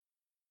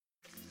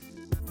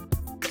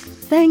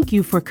Thank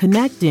you for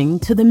connecting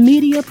to the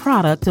media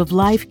product of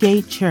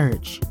LifeGate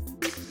Church.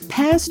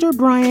 Pastor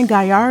Brian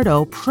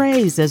Gallardo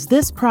prays as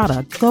this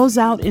product goes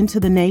out into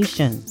the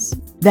nations,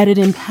 that it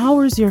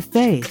empowers your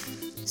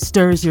faith,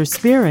 stirs your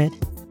spirit,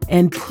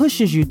 and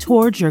pushes you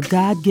towards your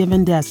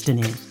God-given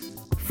destiny.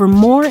 For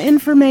more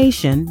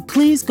information,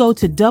 please go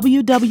to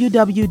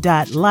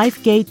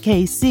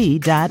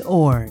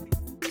www.lifegatekc.org.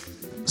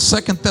 2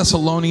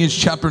 Thessalonians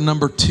chapter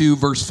number 2,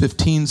 verse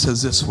 15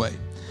 says this way: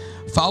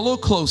 follow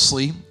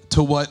closely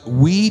to what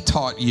we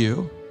taught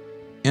you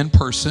in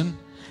person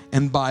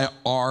and by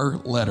our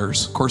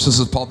letters. Of course, this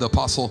is Paul the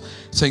Apostle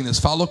saying this.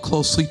 Follow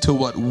closely to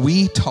what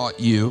we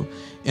taught you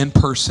in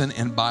person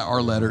and by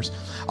our letters.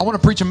 I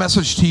want to preach a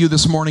message to you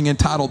this morning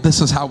entitled, This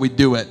Is How We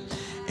Do It.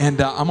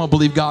 And I'm going to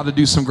believe God to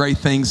do some great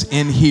things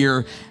in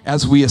here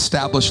as we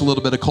establish a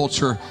little bit of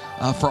culture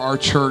for our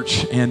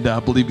church, and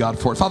believe God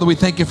for it. Father, we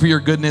thank you for your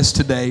goodness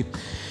today.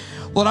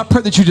 Lord, I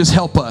pray that you just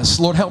help us.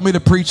 Lord, help me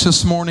to preach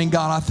this morning.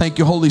 God, I thank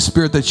you, Holy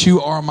Spirit, that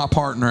you are my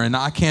partner and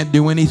I can't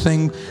do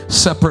anything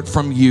separate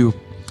from you.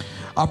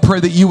 I pray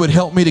that you would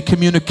help me to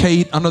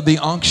communicate under the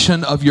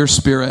unction of your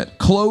Spirit.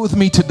 Clothe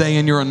me today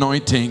in your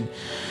anointing.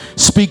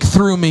 Speak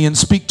through me and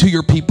speak to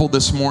your people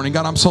this morning.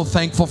 God, I'm so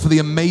thankful for the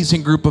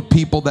amazing group of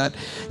people that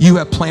you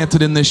have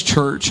planted in this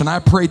church. And I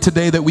pray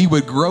today that we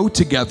would grow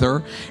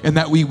together and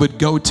that we would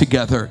go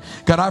together.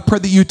 God, I pray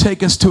that you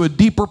take us to a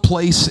deeper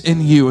place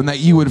in you and that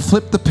you would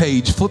flip the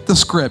page, flip the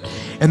script,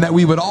 and that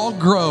we would all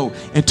grow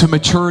into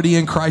maturity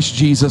in Christ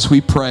Jesus,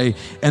 we pray.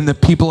 And the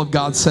people of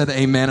God said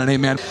amen and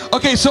amen.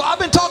 Okay, so I've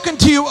been talking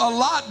to you a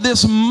lot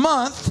this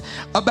month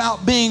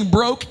about being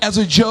broke as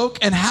a joke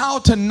and how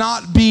to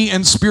not be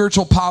in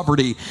spiritual poverty.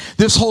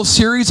 This whole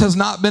series has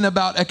not been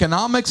about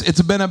economics.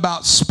 It's been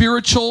about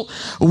spiritual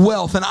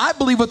wealth. And I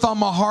believe with all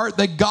my heart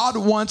that God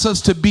wants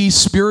us to be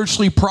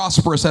spiritually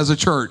prosperous as a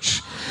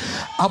church.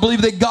 I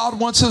believe that God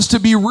wants us to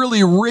be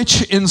really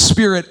rich in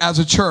spirit as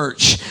a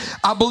church.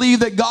 I believe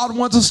that God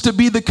wants us to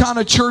be the kind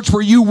of church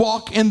where you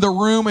walk in the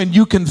room and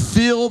you can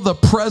feel the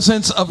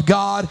presence of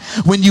God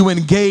when you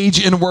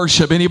engage in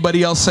worship.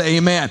 Anybody else say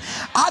amen?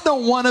 I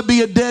don't want to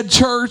be a dead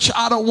church.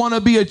 I don't want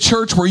to be a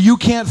church where you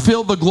can't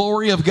feel the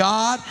glory of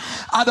God.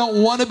 I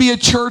don't want to be a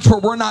church where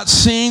we're not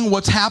seeing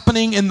what's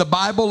happening in the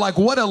Bible. Like,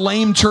 what a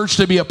lame church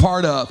to be a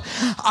part of.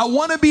 I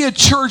want to be a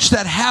church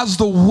that has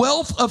the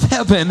wealth of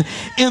heaven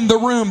in the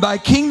room. Thy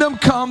kingdom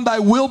come, thy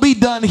will be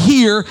done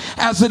here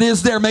as it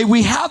is there. May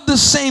we have the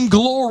same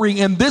glory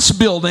in this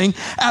building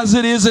as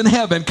it is in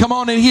heaven. Come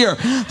on in here.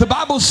 The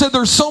Bible said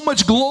there's so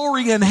much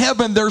glory in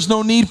heaven, there's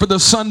no need for the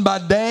sun by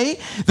day.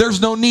 There's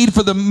no need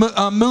for the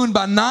moon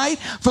by night.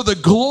 For the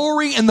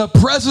glory and the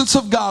presence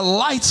of God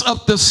lights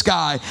up the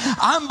sky.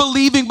 I'm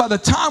believing by the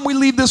time we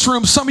leave this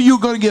room, some of you are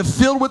going to get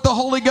filled with the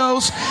Holy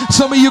Ghost.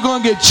 Some of you are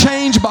going to get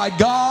changed by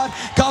God.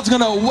 God's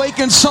going to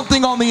awaken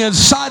something on the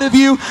inside of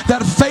you.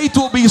 That faith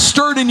will be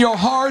stirred in your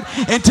heart,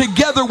 and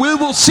together we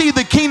will see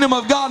the kingdom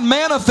of God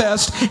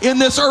manifest in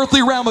this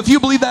earthly realm. If you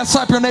believe that,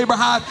 slap your neighbor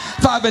high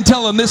five and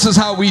tell them this is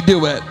how we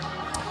do it.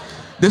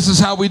 This is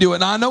how we do it.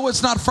 Now, I know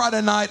it's not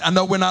Friday night. I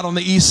know we're not on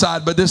the east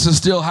side, but this is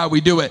still how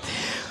we do it.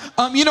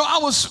 I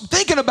was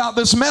thinking about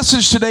this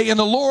message today, and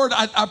the Lord,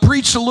 I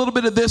preached a little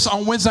bit of this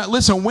on Wednesday night.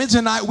 Listen,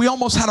 Wednesday night, we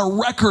almost had a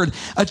record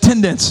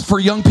attendance for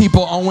young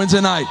people on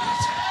Wednesday night.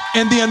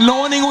 And the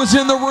anointing was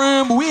in the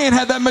room. We ain't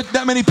had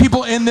that many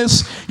people in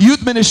this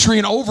youth ministry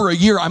in over a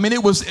year. I mean,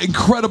 it was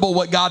incredible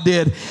what God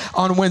did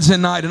on Wednesday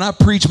night. And I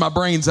preached my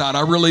brains out.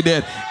 I really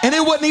did. And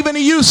it wasn't even a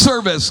youth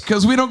service,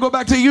 because we don't go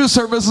back to youth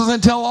services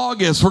until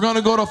August. We're going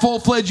to go to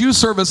full-fledged youth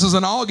services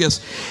in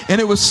August.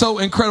 And it was so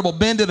incredible.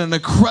 Ben did an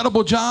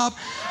incredible job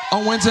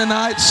on Wednesday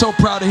night. So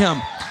proud of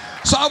him.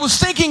 So I was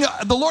thinking,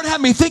 the Lord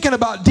had me thinking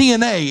about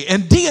DNA.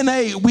 And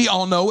DNA, we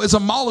all know, is a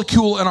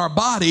molecule in our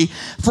body.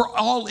 For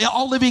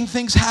all living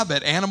things have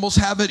it. Animals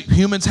have it.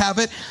 Humans have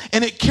it.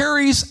 And it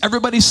carries,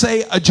 everybody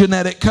say, a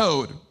genetic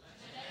code.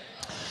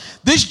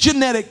 This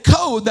genetic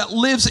code that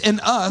lives in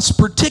us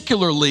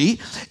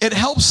particularly, it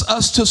helps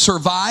us to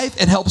survive,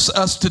 it helps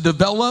us to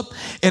develop,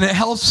 and it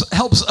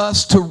helps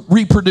us to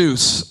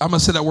reproduce. I'm going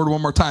to say that word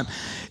one more time.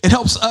 It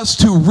helps us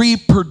to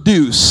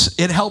reproduce.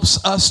 It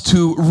helps us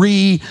to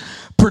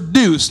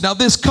reproduce. Now,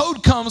 this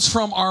code comes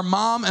from our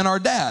mom and our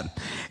dad.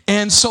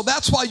 And so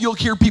that's why you'll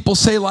hear people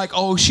say like,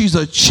 oh, she's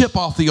a chip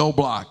off the old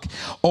block,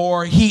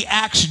 or he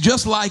acts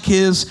just like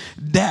his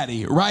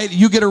daddy, right?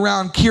 You get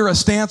around Kira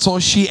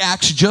Stansel, she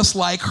acts just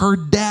like her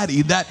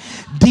daddy. That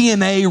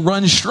DNA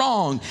runs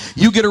strong.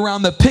 You get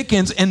around the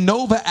Pickens and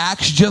Nova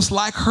acts just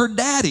like her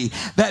daddy.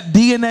 That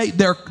DNA,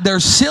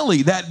 they're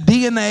silly. That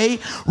DNA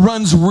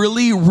runs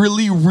really,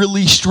 really,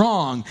 really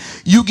strong.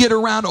 You get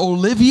around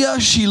Olivia,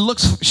 she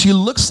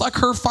looks like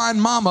her fine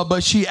mama,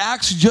 but she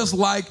acts just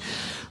like,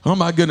 oh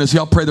my goodness,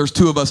 y'all pray there's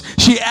two of us.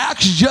 She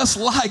acts just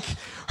like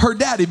her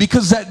daddy,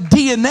 because that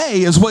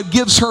DNA is what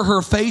gives her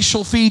her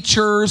facial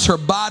features, her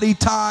body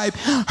type,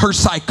 her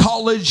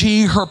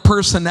psychology, her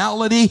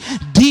personality.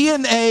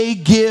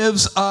 DNA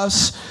gives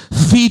us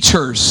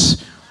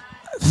features.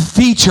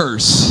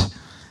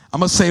 I'm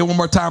going to say it one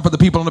more time for the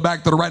people in the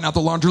back that are writing out the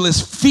laundry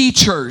list.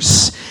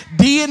 Features.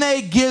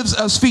 DNA gives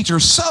us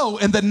features. So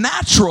in the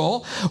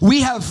natural,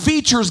 we have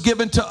features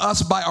given to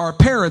us by our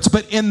parents.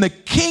 But in the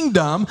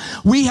kingdom,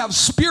 we have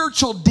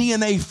spiritual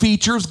DNA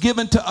features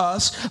given to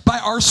us by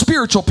our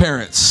spiritual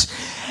parents.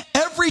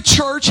 Every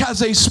church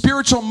has a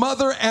spiritual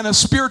mother and a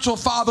spiritual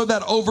father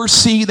that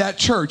oversee that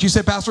church. You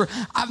say, Pastor,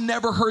 I've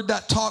never heard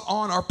that taught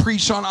on or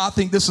preached on. I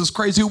think this is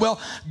crazy.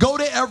 Well, go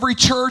to every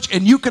church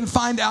and you can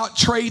find out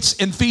traits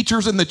and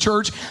features in the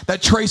church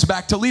that trace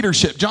back to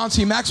leadership. John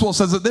C. Maxwell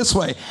says it this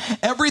way: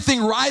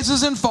 everything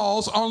rises and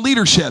falls on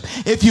leadership.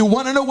 If you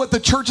want to know what the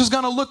church is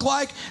going to look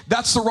like,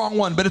 that's the wrong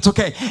one, but it's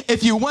okay.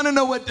 If you want to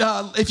know what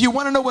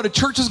a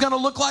church is going to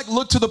look like,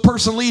 look to the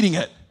person leading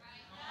it.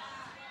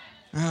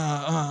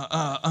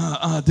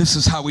 This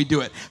is how we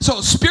do it. So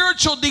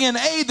spiritual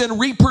DNA then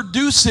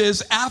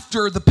reproduces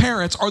after the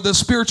parents or the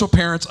spiritual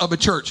parents of a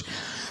church.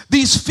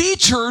 These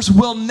features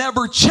will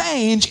never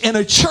change in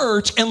a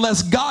church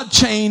unless God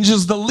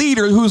changes the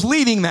leader who's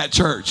leading that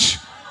church.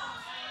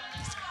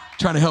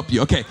 Trying to help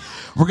you. Okay,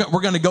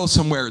 we're going to go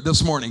somewhere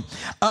this morning.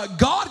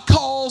 God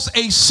calls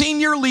a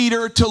senior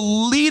leader to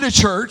lead a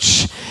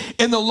church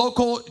in the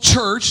local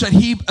church that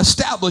he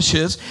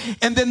establishes,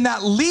 and then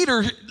that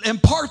leader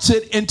imparts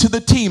it into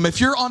the team.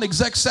 If you're on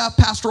exec staff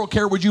pastoral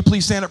care, would you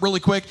please stand up really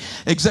quick?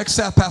 Exec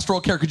staff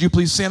pastoral care, could you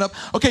please stand up?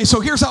 Okay,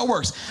 so here's how it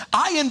works.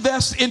 I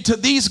invest into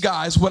these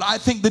guys what I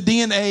think the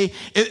DNA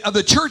of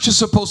the church is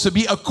supposed to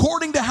be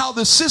according to how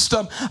the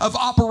system of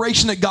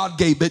operation that God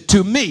gave it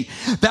to me.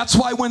 That's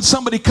why when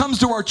somebody comes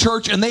to our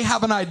church and they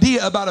have an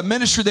idea about a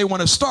ministry they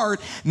want to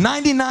start,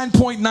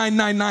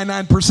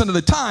 99.9999% of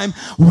the time,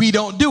 we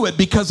don't do it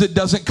because it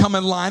doesn't come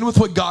in line with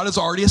what God has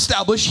already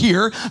established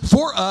here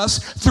for us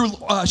through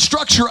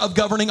structure of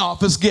governing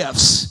office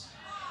gifts.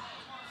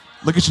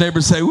 Look at your neighbor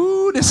and say,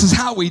 ooh, this is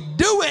how we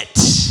do it.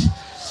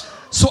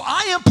 So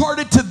I impart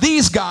it to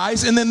these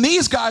guys, and then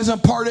these guys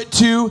impart it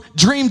to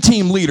dream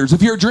team leaders.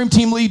 If you're a dream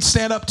team lead,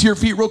 stand up to your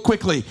feet real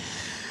quickly.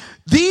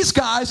 These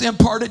guys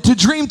impart it to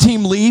dream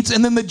team leads,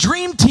 and then the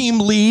dream team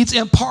leads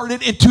impart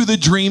it into the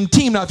dream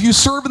team. Now, if you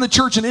serve in the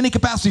church in any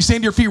capacity,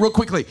 stand to your feet real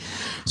quickly.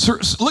 So,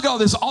 look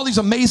at all these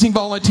amazing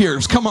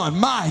volunteers. Come on,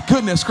 my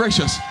goodness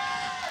gracious.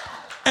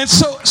 And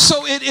so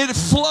it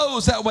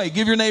flows that way.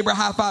 Give your neighbor a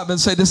high five and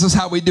say, this is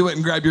how we do it,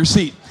 and grab your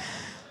seat.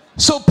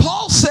 So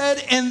Paul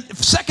said in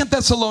 2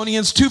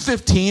 Thessalonians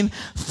 2:15,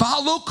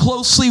 follow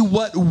closely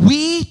what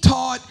we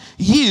taught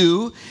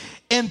you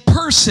in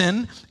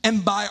person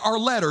and by our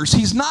letters.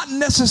 He's not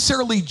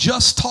necessarily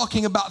just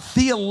talking about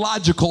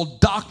theological,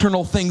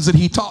 doctrinal things that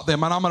he taught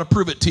them, and I'm going to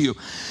prove it to you.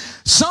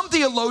 Some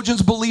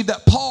theologians believe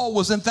that Paul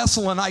was in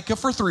Thessalonica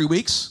for 3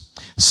 weeks.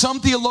 Some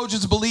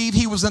theologians believe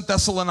he was in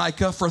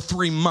Thessalonica for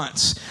 3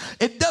 months.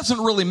 It doesn't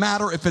really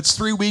matter if it's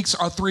 3 weeks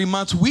or 3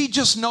 months. We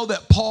just know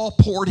that Paul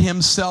poured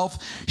himself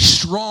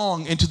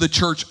strong into the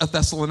church of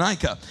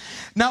Thessalonica.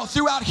 Now,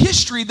 throughout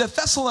history, the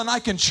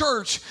Thessalonican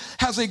church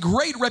has a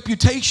great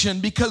reputation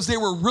because they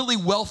were really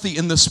wealthy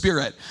in the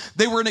spirit.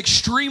 They were an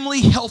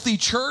extremely healthy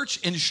church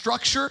in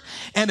structure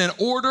and in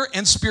order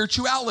and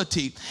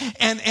spirituality.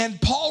 And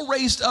Paul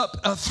raised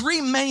up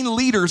 3 main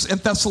leaders in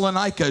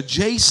Thessalonica: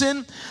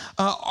 Jason,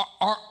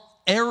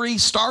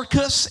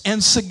 Aristarchus,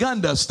 and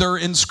Secundus. They're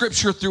in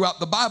scripture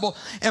throughout the Bible.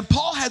 And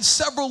Paul had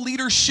several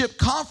leadership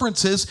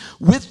conferences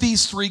with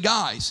these 3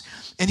 guys.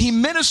 And he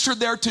ministered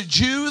there to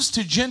Jews,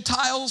 to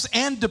Gentiles,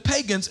 and to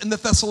pagans in the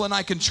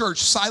Thessalonican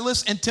church.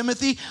 Silas and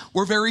Timothy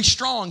were very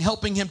strong,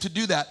 helping him to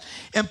do that.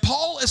 And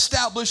Paul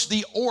established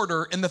the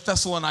order in the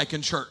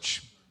Thessalonican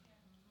church.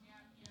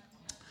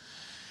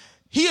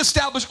 He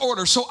established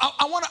order. So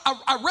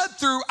I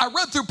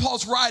read through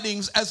Paul's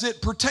writings as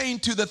it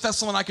pertained to the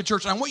Thessalonican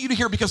church. And I want you to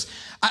hear, because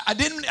I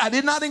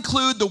did not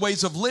include the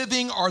ways of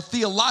living or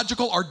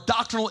theological or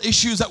doctrinal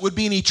issues that would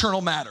be an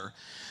eternal matter.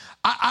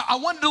 I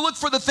wanted to look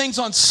for the things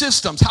on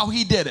systems, how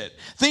he did it.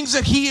 Things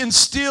that he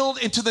instilled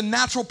into the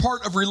natural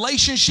part of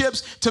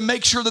relationships to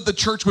make sure that the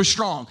church was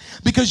strong.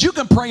 Because you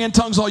can pray in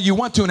tongues all you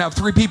want to and have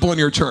 3 people in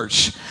your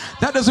church.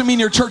 That doesn't mean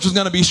your church is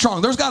going to be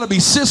strong. There's got to be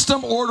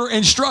system, order,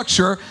 and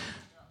structure.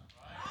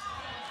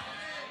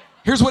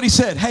 Here's what he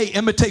said. Hey,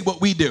 imitate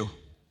what we do.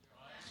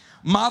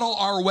 Model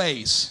our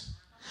ways.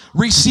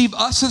 Receive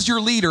us as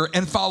your leader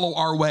and follow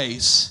our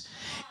ways.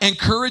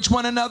 Encourage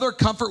one another,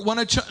 comfort one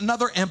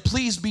another, and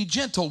please be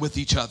gentle with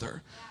each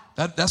other.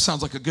 That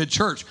sounds like a good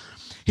church.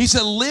 He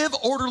said, live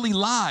orderly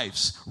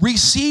lives.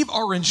 Receive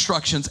our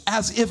instructions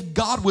as if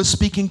God was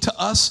speaking to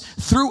us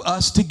through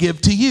us to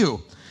give to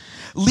you.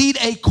 Lead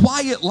a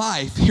quiet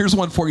life. Here's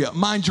one for you.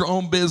 Mind your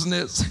own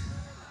business.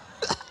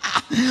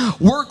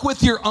 Work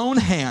with your own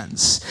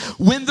hands.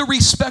 Win the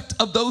respect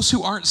of those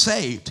who aren't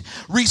saved.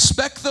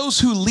 Respect those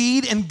who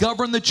lead and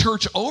govern the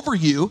church over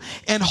you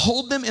and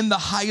hold them in the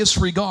highest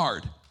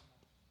regard.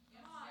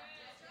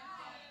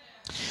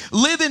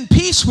 Live in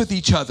peace with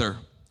each other.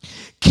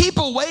 Keep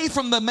away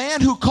from the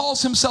man who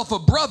calls himself a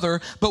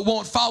brother but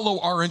won't follow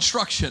our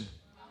instruction.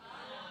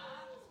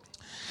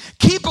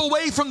 Keep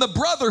away from the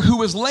brother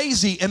who is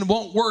lazy and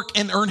won't work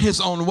and earn his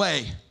own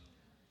way.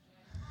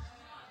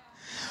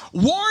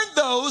 Warn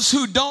those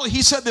who don't,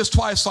 he said this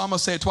twice, so I'm going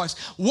to say it twice.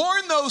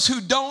 Warn those who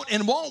don't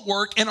and won't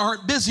work and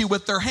aren't busy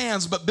with their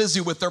hands, but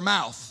busy with their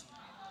mouth.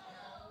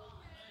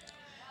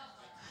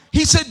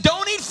 He said,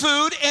 don't eat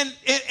food, and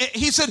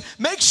he said,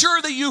 make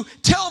sure that you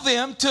tell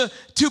them to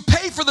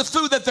pay for the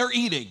food that they're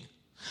eating.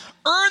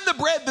 Earn the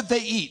bread that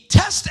they eat.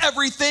 Test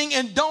everything,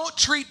 and don't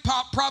treat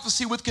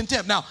prophecy with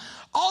contempt. Now,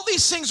 all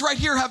these things right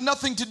here have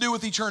nothing to do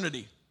with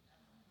eternity.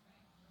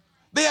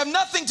 They have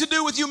nothing to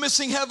do with you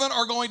missing heaven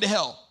or going to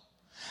hell.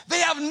 They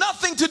have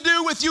nothing to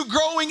do with you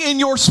growing in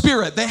your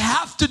spirit. They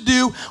have to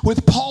do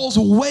with Paul's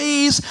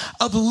ways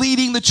of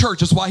leading the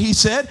church. That's why he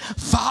said,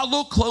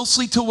 follow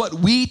closely to what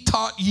we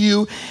taught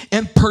you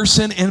in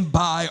person and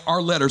by our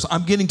letters.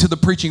 I'm getting to the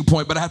preaching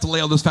point, but I have to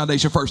lay all this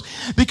foundation first.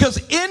 Because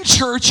in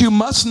church, you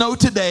must know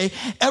today,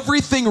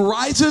 everything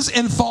rises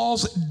and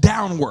falls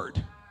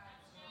downward.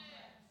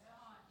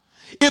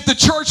 If the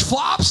church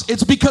flops,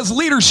 it's because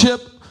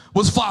leadership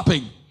was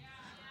flopping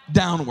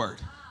downward.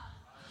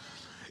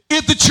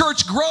 If the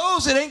church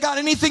grows, it ain't got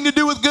anything to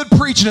do with good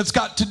preaching. It's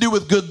got to do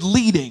with good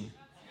leading.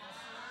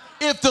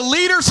 If the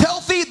leader's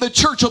healthy, the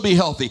church will be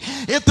healthy.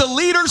 If the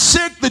leader's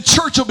sick, the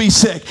church will be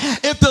sick.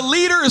 If the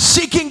leader is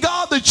seeking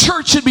God, the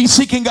church should be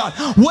seeking God.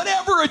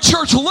 Whatever a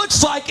church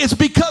looks like, it's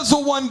because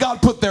of one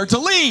God put there to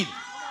lead.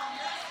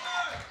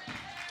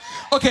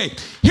 Okay,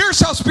 here's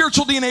how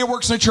spiritual DNA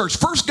works in a church.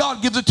 First,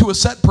 God gives it to a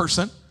set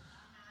person,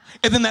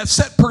 and then that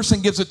set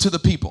person gives it to the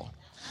people.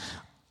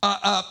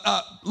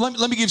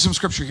 Let me give you some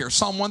scripture here.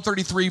 Psalm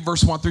 133,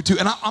 verse 1 through 2.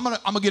 And I'm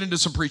gonna get into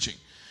some preaching.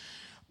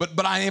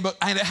 But I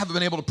haven't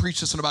been able to preach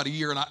this in about a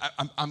year, and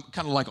I'm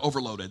kind of like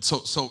overloaded.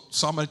 So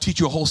I'm going to teach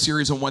you a whole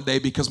series in one day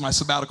because my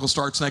sabbatical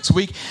starts next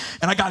week,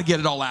 and I got to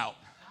get it all out.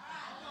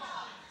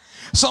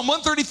 Psalm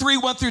 133,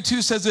 1 through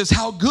 2 says this: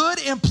 how good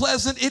and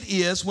pleasant it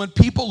is when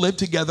people live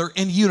together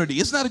in unity.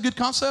 Isn't that a good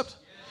concept?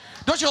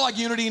 Don't you like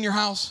unity in your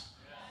house?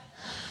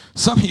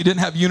 Some of you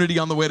didn't have unity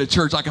on the way to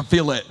church. I can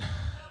feel it.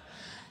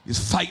 You're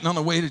fighting on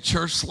the way to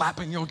church,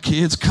 slapping your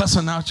kids,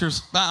 cussing out your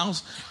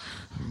spouse,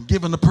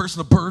 giving the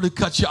person a bird to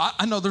cut you.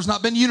 I know there's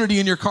not been unity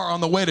in your car on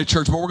the way to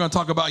church, but we're going to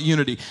talk about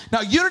unity. Now,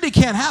 unity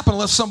can't happen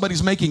unless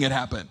somebody's making it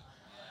happen.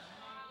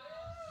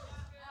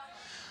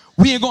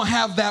 We ain't going to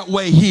have that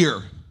way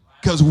here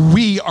because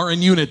we are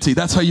in unity.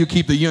 That's how you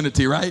keep the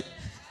unity, right?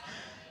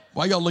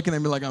 Why y'all looking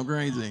at me like I'm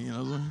crazy? You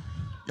know,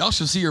 y'all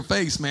should see your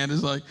face, man.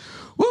 It's like,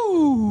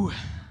 woo.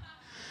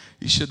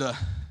 You should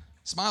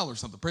smile or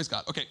something. Praise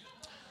God. Okay.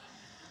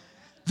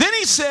 Then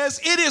he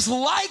says, it is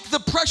like the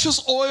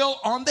precious oil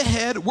on the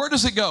head. Where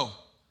does it go?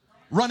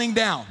 Running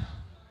down.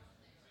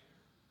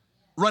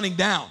 Running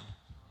down.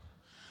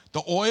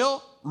 The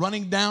oil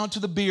running down to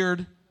the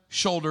beard,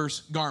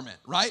 shoulders, garment,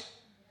 right?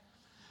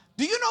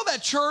 Do you know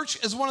that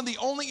church is one of the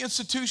only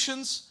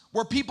institutions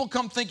where people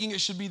come thinking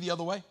it should be the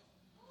other way?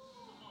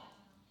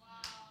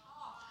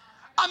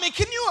 I mean,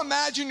 can you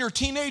imagine your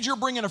teenager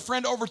bringing a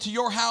friend over to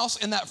your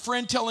house and that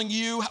friend telling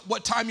you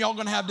what time y'all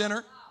going to have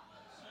dinner?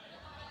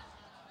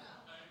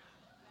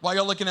 Why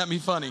y'all looking at me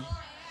funny?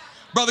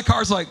 Brother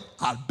Carr's like,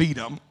 I'd beat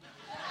him.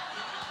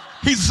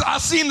 I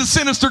seen the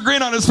sinister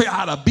grin on his face.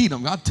 I'd have beat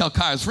him. I'd tell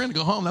Kai's friend to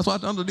go home. That's what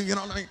I've done to do, you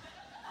know what I mean?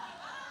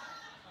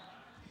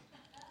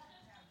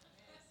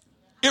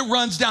 It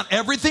runs down.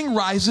 Everything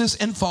rises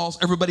and falls.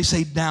 Everybody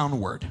say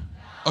downward.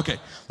 Okay,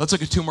 let's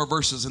look at two more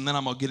verses, and then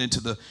I'm going to get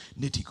into the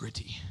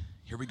nitty-gritty.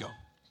 Here we go.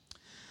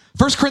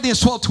 1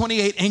 Corinthians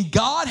 12:28, and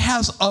God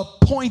has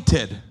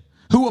appointed.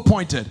 Who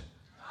appointed?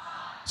 God.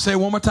 Say it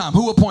one more time.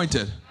 Who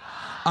appointed? God.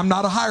 I'm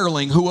not a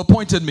hireling. Who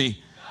appointed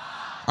me?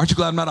 God. Aren't you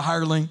glad I'm not a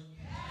hireling?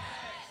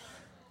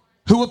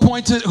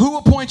 Yes. Who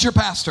appoints your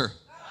pastor?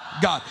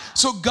 God.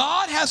 So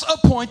God has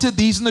appointed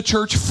these in the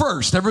church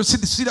first. Ever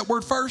see that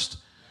word first?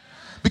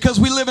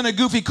 Because we live in a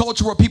goofy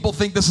culture where people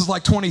think this is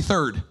like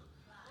 23rd.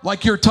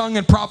 Like your tongue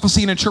and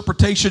prophecy and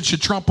interpretation should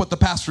trump what the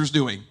pastor's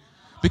doing.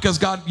 Because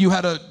God, you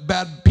had a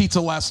bad pizza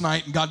last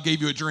night and God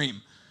gave you a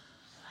dream.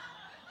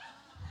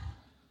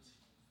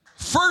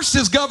 First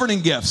is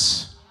governing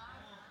gifts.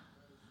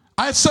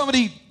 I had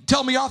somebody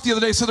tell me off the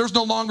other day, said there's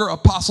no longer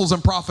apostles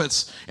and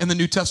prophets in the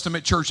New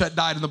Testament church that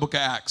died in the book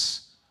of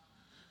Acts.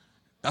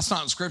 That's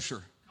not in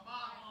Scripture.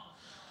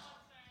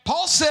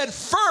 Paul said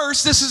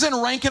first, this is in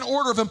rank and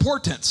order of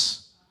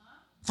importance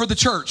for the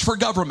church, for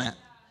government.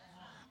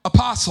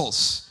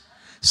 Apostles,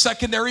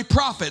 secondary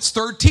prophets,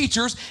 third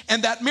teachers,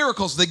 and that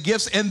miracles, the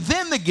gifts, and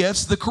then the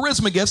gifts, the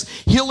charisma gifts,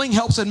 healing,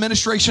 helps,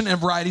 administration, and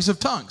varieties of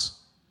tongues.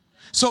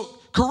 So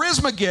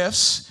charisma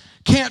gifts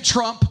can't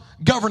trump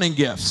governing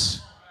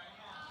gifts.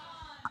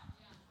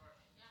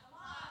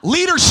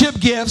 Leadership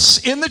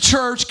gifts in the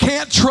church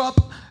can't trump,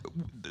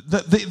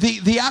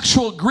 the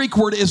actual Greek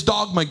word is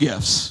dogma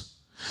gifts.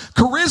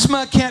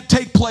 Charisma can't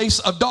take place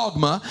of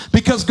dogma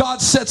because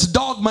God sets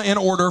dogma in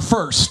order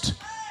first.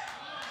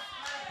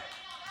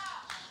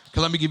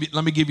 Let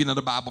me give you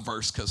another Bible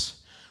verse because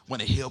I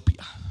want to help you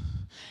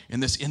in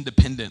this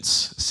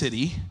independence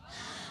city,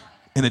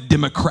 in a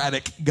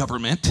democratic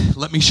government.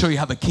 Let me show you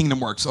how the kingdom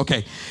works.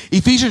 Okay,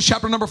 Ephesians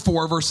chapter number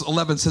 4, verse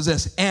 11 says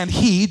this, and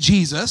he,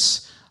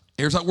 Jesus,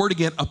 here's that word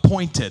again,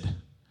 appointed.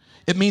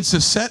 It means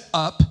to set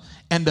up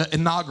and to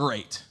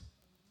inaugurate.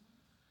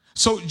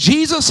 So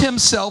Jesus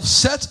himself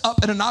sets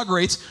up and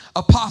inaugurates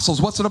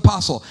apostles. What's an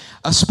apostle?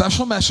 A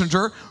special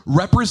messenger,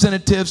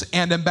 representatives,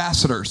 and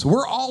ambassadors.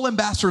 We're all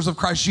ambassadors of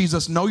Christ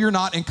Jesus. No, you're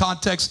not. In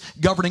context,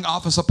 governing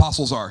office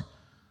apostles are.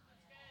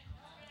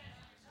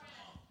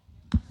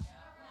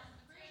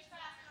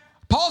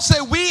 Paul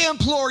said, we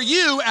implore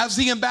you as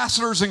the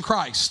ambassadors in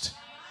Christ.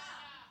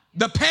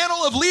 The panel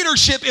of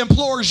leadership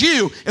implores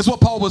you, is what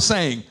Paul was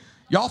saying.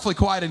 You're awfully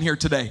quiet in here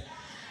today.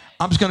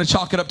 I'm just going to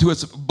chalk it up to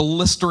it's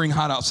blistering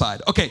hot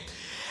outside. Okay.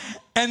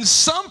 And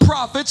some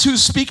prophets who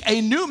speak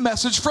a new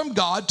message from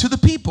God to the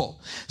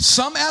people.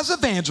 Some as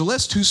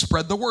evangelists who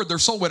spread the word. They're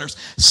soul winners.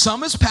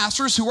 Some as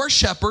pastors who are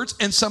shepherds.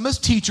 And some as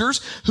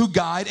teachers who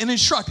guide and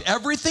instruct.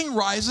 Everything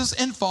rises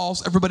and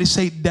falls. Everybody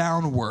say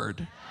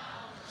downward.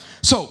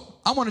 So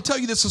I want to tell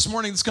you this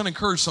morning. That's going to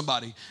encourage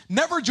somebody.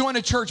 Never join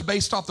a church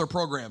based off their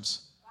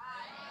programs.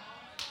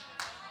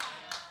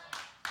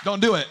 Don't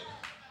do it.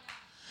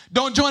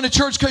 Don't join a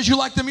church because you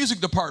like the music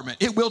department.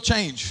 It will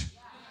change.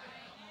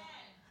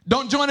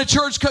 Don't join a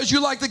church because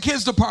you like the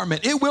kids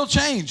department. It will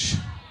change.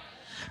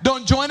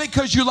 Don't join it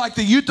because you like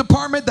the youth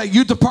department. That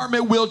youth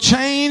department will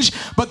change.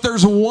 But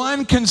there's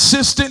one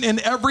consistent in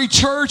every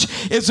church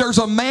is there's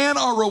a man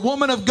or a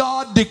woman of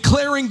God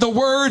declaring the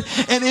word.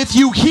 And if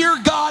you hear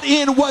God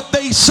in what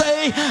they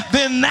say,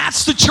 then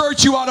that's the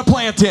church you ought to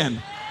plant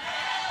in.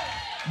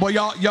 Boy,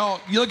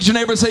 y'all, you look at your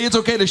neighbor and say, it's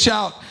okay to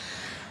shout.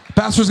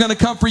 Pastor's going to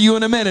come for you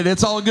in a minute.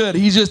 It's all good.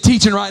 He's just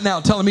teaching right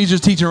now. Tell him he's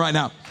just teaching right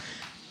now.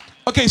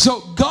 Okay, so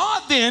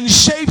God then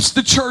shapes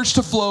the church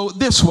to flow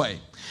this way.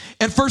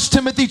 In 1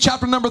 Timothy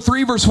chapter number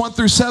 3, verse 1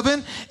 through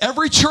 7,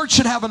 every church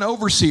should have an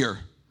overseer.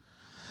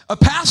 A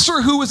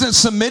pastor who isn't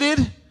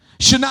submitted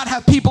should not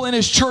have people in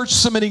his church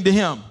submitting to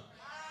him.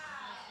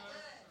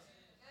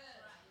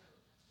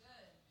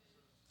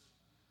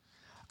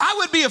 I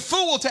would be a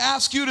fool to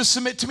ask you to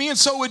submit to me, and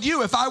so would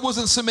you if I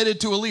wasn't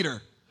submitted to a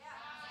leader.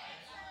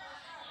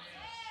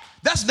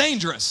 That's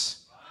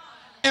dangerous.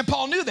 And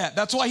Paul knew that.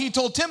 That's why he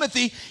told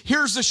Timothy,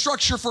 here's the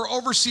structure for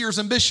overseers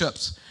and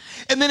bishops.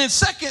 And then the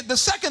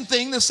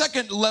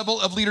second level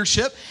of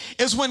leadership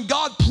is when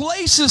God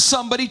places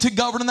somebody to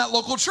govern in that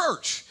local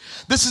church.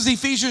 This is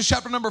Ephesians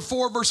chapter number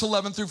 4, verse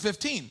 11 through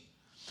 15.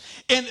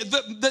 And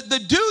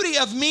the duty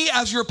of me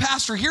as your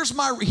pastor, here's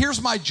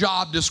my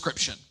job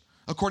description,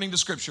 according to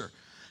Scripture.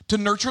 To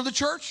nurture the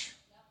church,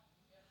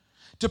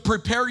 to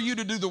prepare you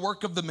to do the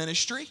work of the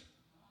ministry,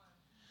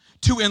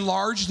 to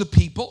enlarge the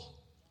people,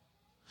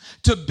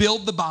 to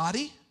build the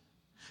body,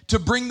 to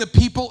bring the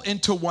people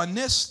into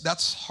oneness.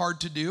 That's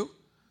hard to do.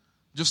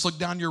 Just look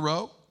down your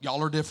row.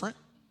 Y'all are different.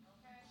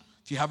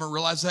 If you haven't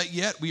realized that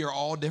yet, we are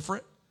all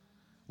different.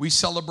 We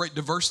celebrate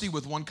diversity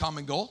with one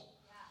common goal.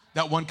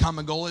 That one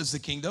common goal is the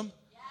kingdom.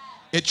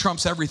 It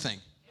trumps everything.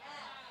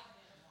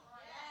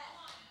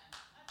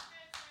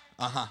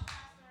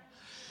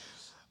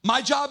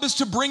 My job is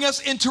to bring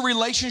us into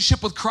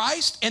relationship with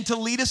Christ and to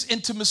lead us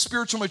into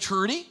spiritual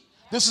maturity.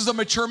 This is a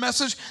mature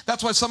message.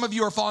 That's why some of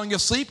you are falling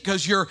asleep,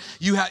 because you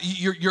have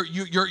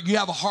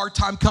a hard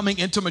time coming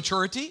into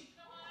maturity.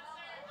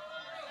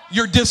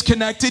 You're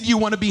disconnected. You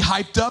want to be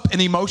hyped up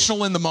and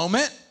emotional in the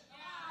moment.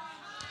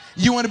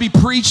 You want to be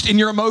preached in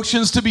your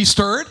emotions to be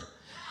stirred.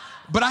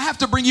 But I have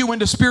to bring you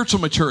into spiritual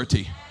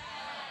maturity.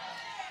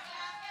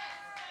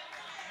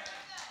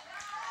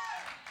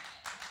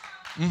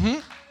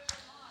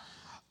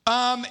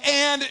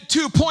 And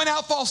to point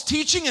out false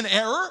teaching and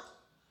error,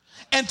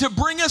 and to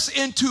bring us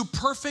into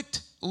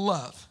perfect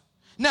love.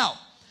 Now,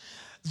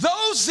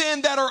 those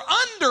then that are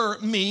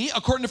under me,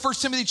 according to 1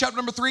 Timothy chapter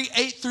number 3,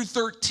 8 through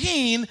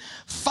 13,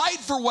 fight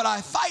for what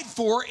I fight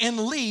for and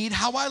lead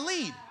how I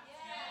lead.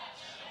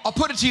 I'll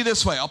put it to you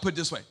this way.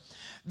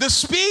 The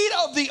speed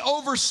of the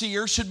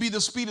overseer should be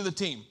the speed of the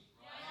team.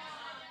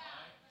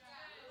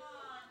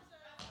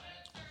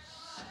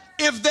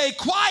 If they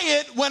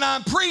quiet when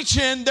I'm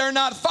preaching, they're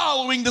not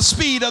following the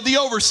speed of the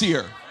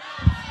overseer.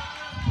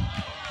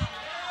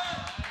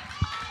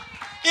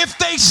 If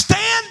they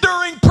stand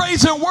during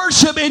praise and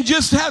worship and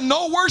just have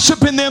no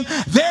worship in them,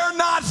 they're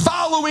not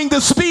following the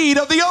speed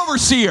of the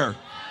overseer.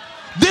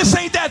 This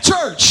ain't that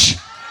church.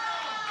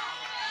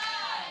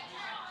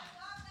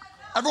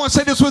 Everyone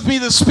say this with me.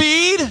 The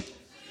speed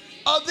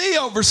of the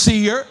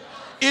overseer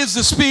is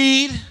the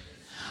speed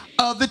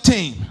of the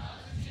team.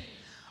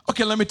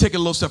 Okay, let me take it a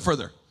little step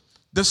further.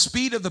 The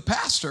speed of the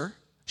pastor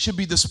should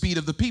be the speed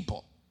of the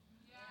people.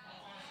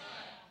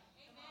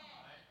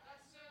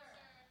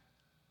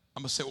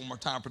 I'm going to say it one more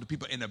time for the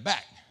people in the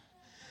back.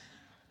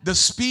 The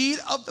speed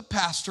of the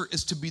pastor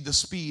is to be the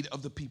speed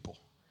of the people.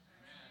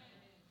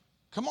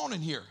 Come on in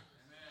here.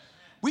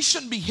 We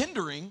shouldn't be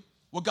hindering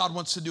what God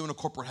wants to do in a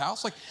corporate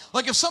house.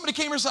 Like if somebody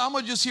came here and said, I'm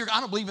going to just hear, I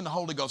don't believe in the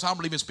Holy Ghost. I don't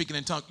believe in speaking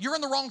in tongues. You're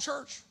in the wrong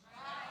church.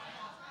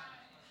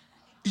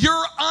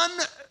 Your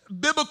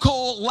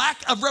unbiblical lack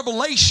of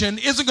revelation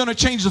isn't going to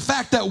change the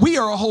fact that we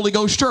are a Holy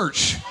Ghost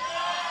church.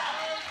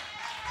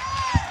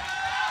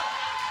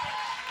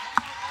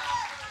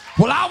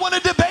 Well, I want to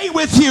debate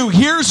with you.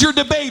 Here's your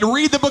debate.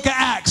 Read the book of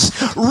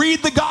Acts.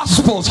 Read the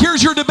Gospels.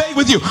 Here's your debate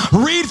with you.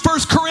 Read 1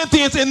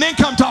 Corinthians and then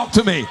come talk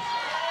to me.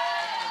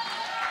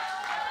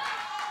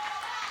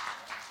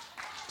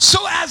 So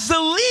as the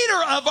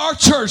leader of our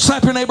church,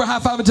 slap your neighbor, high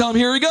five, and tell him,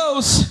 here he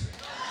goes.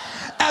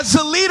 As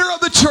the leader of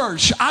the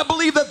church, I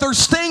believe that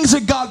there's things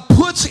that God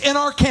puts in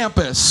our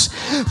campus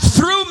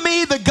through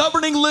me, the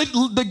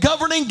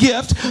governing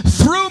gift,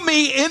 through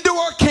me into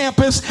our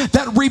campus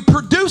that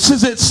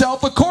reproduces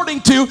itself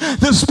according to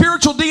the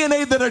spiritual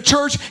DNA that a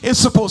church is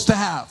supposed to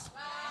have.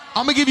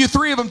 I'm going to give you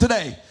 3 of them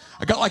today.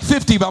 I got like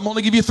 50, but I'm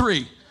only give you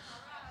 3.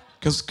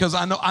 Because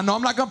I know I'm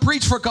not going to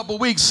preach for a couple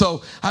weeks,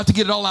 so I have to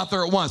get it all out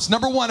there at once.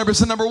 Number 1, everybody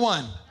say number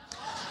 1.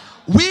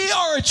 We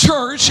are a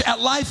church at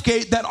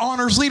LifeGate that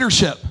honors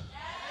leadership.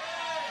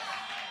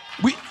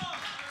 We,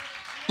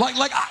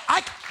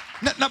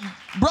 now,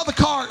 Brother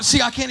Carr,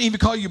 see, I can't even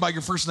call you by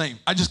your first name.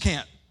 I just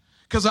can't,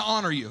 because I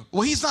honor you.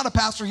 Well, he's not a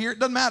pastor here. It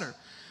doesn't matter.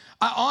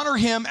 I honor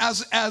him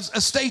as a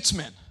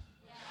statesman.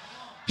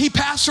 He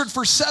pastored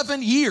for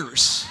 7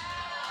 years.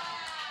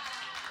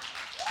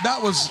 That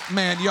was,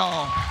 man,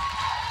 y'all.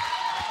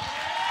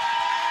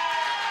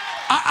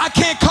 I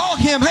can't call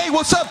him, hey,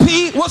 what's up,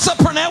 Pete? What's up,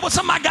 Pernell? What's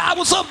up, my guy?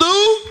 What's up, dude?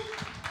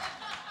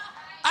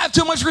 I have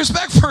too much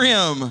respect for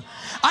him.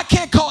 I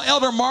can't call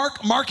Elder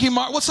Marky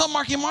Mark. What's up,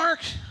 Marky Mark?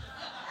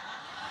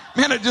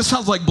 Man, it just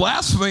sounds like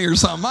blasphemy or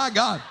something. My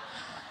God.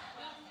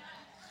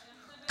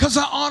 Because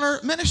I honor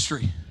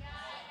ministry.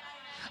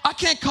 I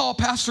can't call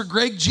Pastor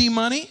Greg G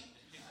Money.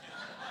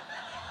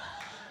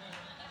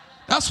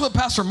 That's what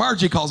Pastor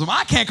Margie calls him.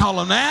 I can't call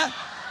him that.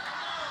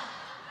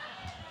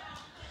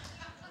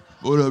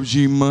 What up,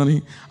 G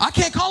Money? I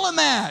can't call him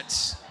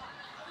that.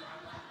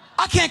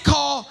 I can't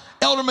call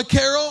Elder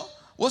McCarroll.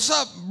 What's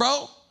up,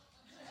 bro?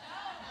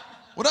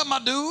 What up, my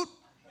dude?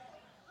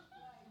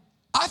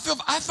 I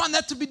find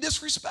that to be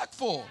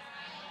disrespectful.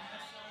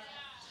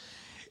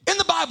 In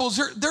the Bible,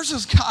 there's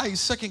this guy,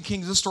 2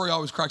 Kings. This story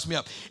always cracks me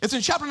up. It's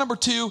in chapter number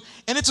 2,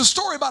 and it's a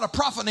story about a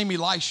prophet named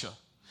Elisha.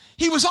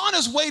 He was on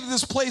his way to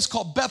this place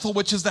called Bethel,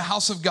 which is the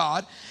house of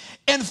God.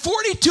 And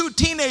 42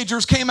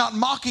 teenagers came out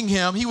mocking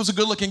him. He was a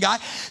good-looking guy.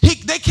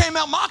 They came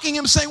out mocking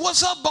him, saying,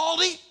 what's up,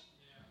 Baldy?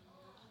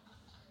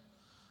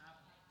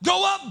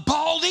 Go up,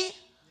 Baldy.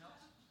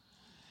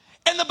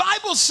 And the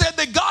Bible said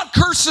that God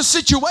cursed the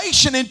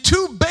situation, and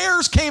 2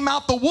 bears came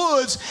out the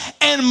woods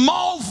and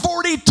mauled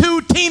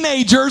 42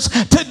 teenagers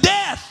to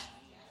death.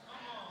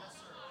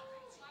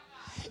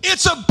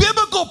 It's a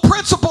biblical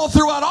principle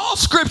throughout all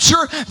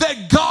Scripture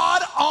that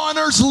God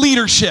honors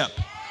leadership.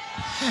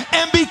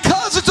 And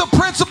because it's a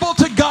principle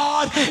to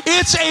God,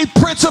 it's a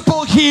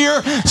principle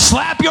here.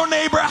 Slap your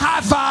neighbor a high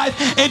five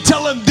and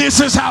tell him this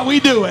is how we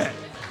do it.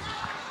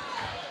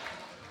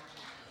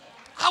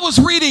 I was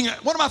reading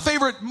one of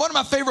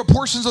my favorite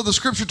portions of the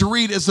Scripture to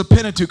read is the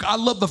Pentateuch. I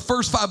love the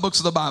first 5 books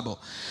of the Bible.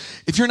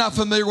 If you're not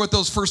familiar with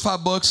those first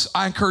 5 books,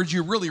 I encourage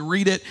you to really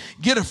read it,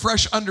 get a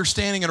fresh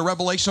understanding and a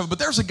revelation of it. But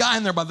there's a guy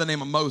in there by the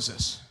name of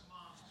Moses.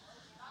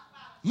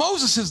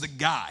 Moses is the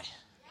guy.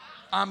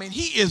 I mean,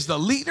 he is the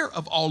leader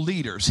of all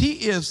leaders. He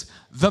is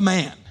the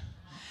man.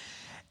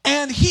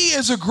 And he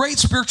is a great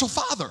spiritual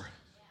father.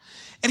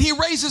 And he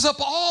raises up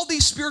all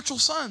these spiritual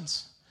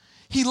sons.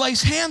 He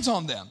lays hands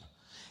on them.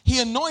 He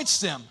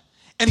anoints them.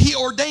 And he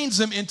ordains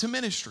them into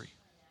ministry.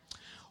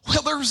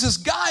 Well, there was this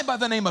guy by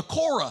the name of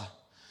Korah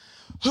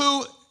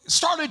who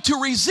started to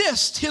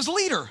resist his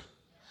leader.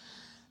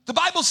 The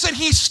Bible said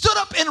he stood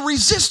up in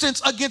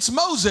resistance against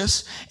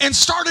Moses and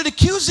started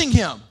accusing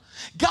him.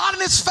 God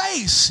in his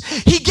face.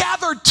 He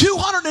gathered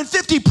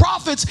 250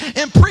 prophets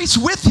and priests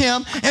with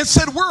him and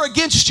said, we're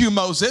against you,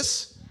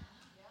 Moses.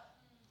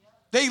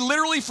 They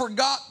literally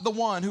forgot the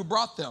one who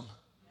brought them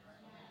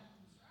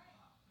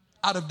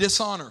out of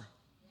dishonor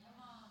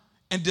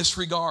and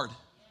disregard.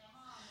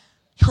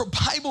 Your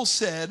Bible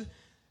said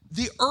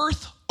the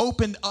earth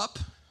opened up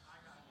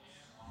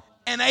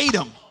and ate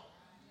them.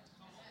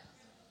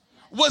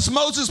 Was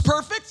Moses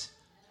perfect?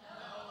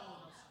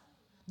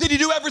 Did he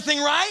do everything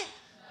right?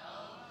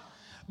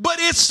 But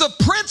it's the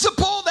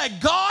principle that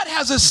God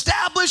has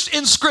established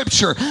in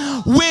Scripture.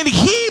 When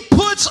he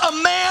puts a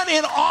man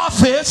in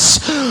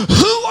office,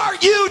 who are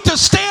you to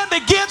stand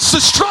against the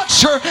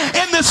structure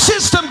and the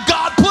system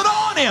God put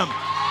on him?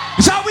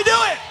 That's how we do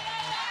it.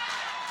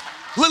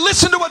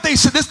 Listen to what they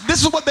said.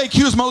 This is what they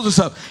accused Moses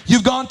of.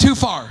 You've gone too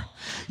far.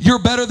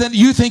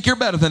 You think you're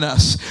better than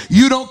us.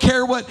 You don't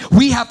care what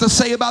we have to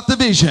say about the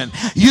vision.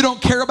 You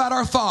don't care about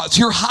our thoughts.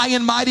 You're high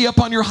and mighty up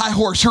on your high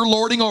horse. You're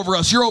lording over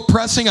us. You're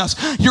oppressing us.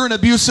 You're an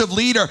abusive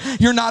leader.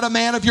 You're not a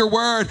man of your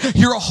word.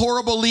 You're a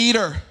horrible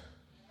leader.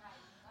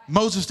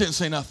 Moses didn't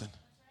say nothing.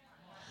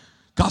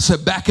 God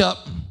said, back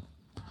up.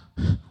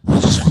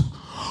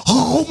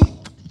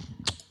 Oh.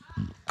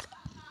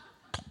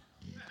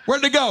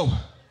 Where'd they go?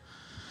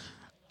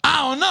 I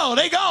don't know.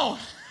 They gone.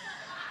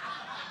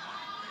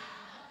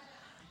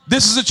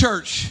 This is a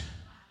church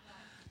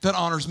that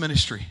honors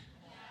ministry.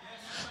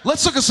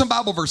 Let's look at some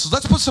Bible verses.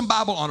 Let's put some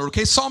Bible on it,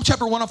 okay? Psalm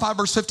chapter 105,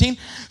 verse 15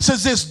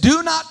 says this,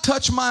 do not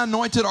touch my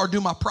anointed or do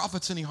my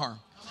prophets any harm.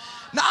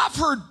 Now, I've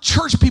heard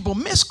church people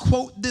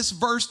misquote this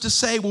verse to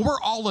say, well,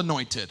 we're all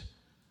anointed.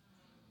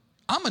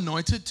 I'm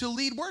anointed to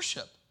lead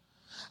worship.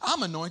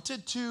 I'm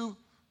anointed to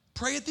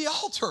pray at the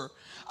altar.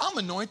 I'm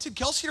anointed,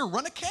 Kelsey, to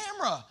run a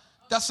camera.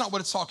 That's not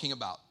what it's talking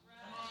about.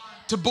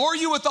 To bore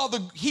you with all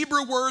the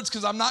Hebrew words,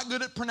 because I'm not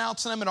good at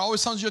pronouncing them, it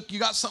always sounds like you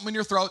got something in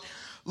your throat.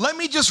 Let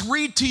me just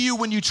read to you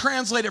when you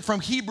translate it from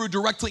Hebrew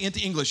directly into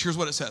English. Here's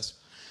what it says.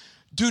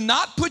 Do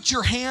not put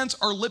your hands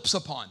or lips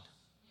upon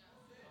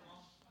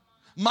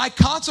my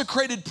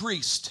consecrated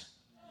priest,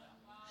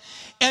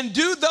 and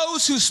do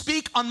those who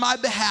speak on my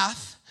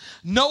behalf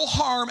no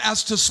harm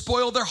as to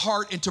spoil their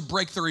heart and to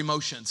break their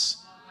emotions.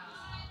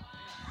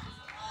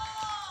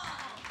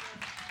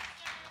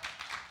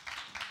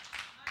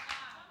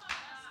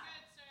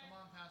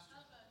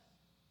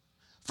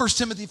 1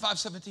 Timothy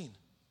 5:17.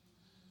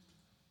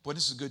 Boy,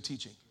 this is good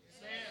teaching.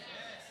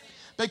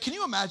 But can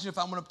you imagine if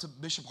I went up to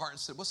Bishop Hart and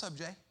said, what's up,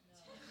 Jay?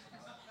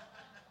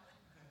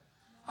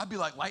 I'd be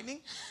like, lightning?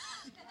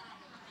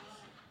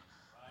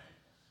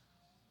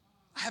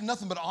 I have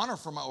nothing but honor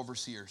for my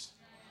overseers.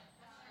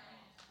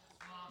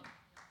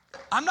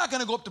 I'm not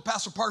going to go up to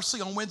Pastor Parsley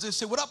on Wednesday and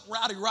say, what up,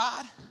 Rowdy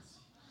Rod?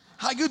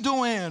 How you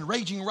doing,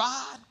 Raging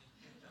Rod?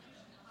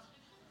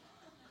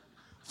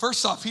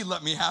 First off, he'd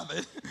let me have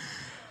it.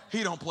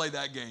 He don't play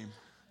that game.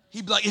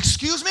 He'd be like,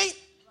 excuse me?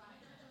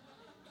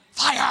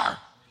 Fire.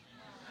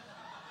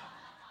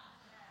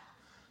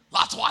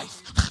 Lot's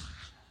wife.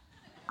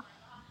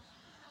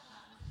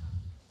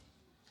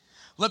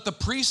 Let the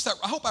priest that,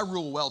 I hope I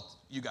rule well,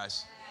 you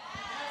guys.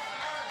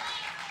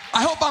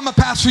 I hope I'm a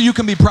pastor you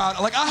can be proud.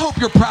 Like, I hope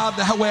you're proud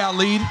of the way I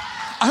lead.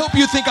 I hope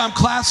you think I'm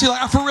classy.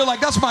 Like, for real, like,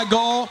 that's my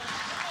goal.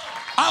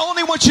 I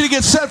only want you to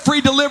get set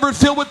free, delivered,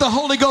 filled with the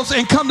Holy Ghost,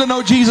 and come to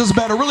know Jesus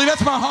better. Really,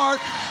 that's my heart.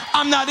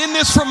 I'm not in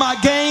this for my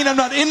gain. I'm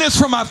not in this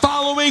for my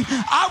following.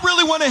 I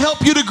really want to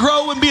help you to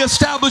grow and be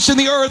established in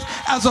the earth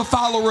as a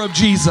follower of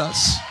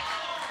Jesus.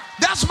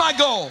 That's my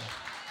goal.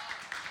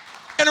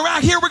 And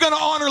around here, we're going to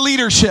honor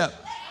leadership.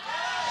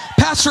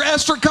 Pastor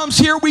Esther comes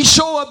here. We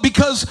show up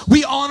because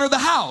we honor the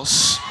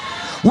house.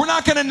 We're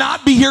not going to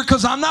not be here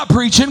because I'm not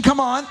preaching. Come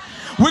on.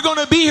 We're going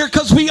to be here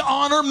because we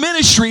honor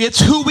ministry. It's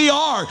who we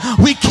are.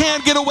 We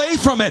can't get away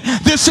from it.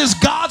 This is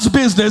God's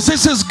business.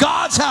 This is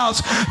God's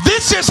house.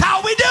 This is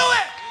how we do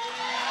it.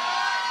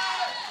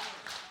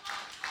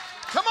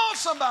 Come on,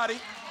 somebody.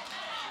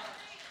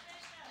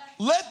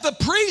 Let the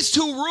priest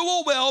who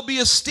rule well be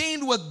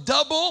esteemed with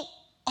double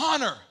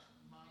honor.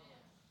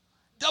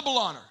 Double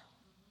honor.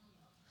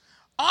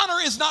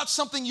 Honor is not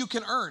something you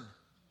can earn.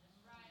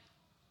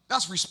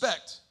 That's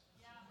respect.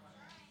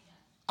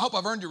 I hope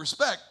I've earned your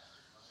respect.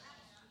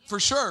 For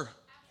sure.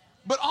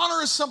 But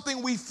honor is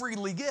something we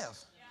freely give.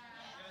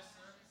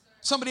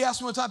 Somebody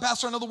asked me one time,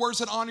 Pastor, I know the word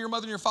said honor your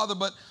mother and your father,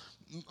 but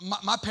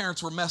my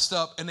parents were messed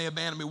up and they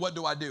abandoned me. What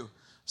do I do?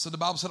 So the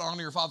Bible said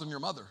honor your father and your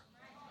mother.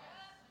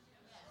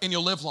 And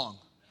you'll live long.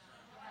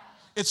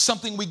 It's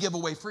something we give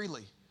away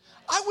freely.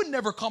 I would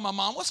never call my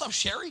mom, what's up,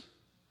 Sherry?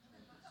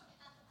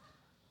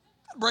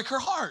 That'd break her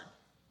heart.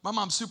 My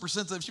mom's super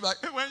sensitive. She'd be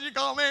like, when did you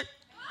call me?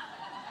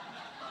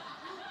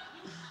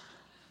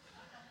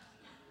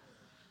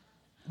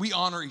 We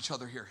honor each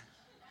other here.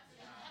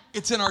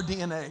 It's in our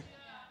DNA.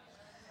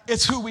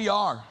 It's who we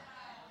are.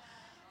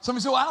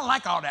 Somebody said, well, I don't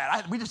like all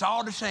that. We just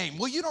all the same.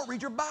 Well, you don't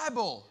read your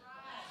Bible.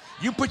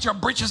 You put your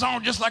britches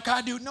on just like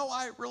I do. No,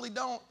 I really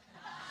don't.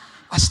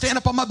 I stand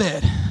up on my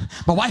bed.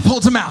 My wife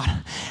holds them out.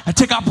 I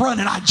take off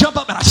running. I jump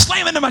up and I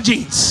slam into my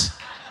jeans.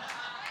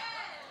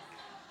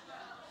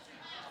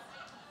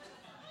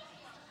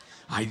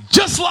 I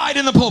just lied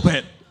in the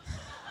pulpit.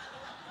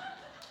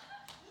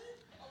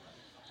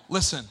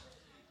 Listen.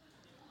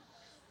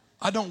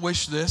 I don't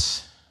wish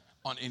this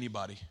on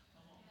anybody.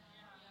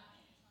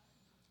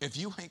 If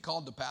you ain't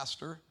called to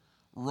pastor,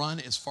 run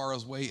as far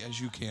away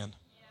as you can.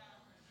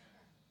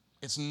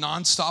 It's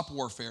nonstop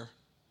warfare.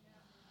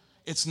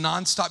 It's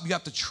nonstop. You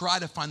have to try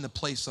to find the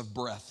place of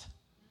breath.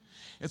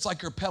 It's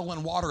like you're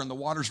pedaling water and the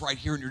water's right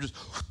here and you're just,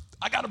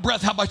 I got a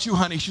breath. How about you,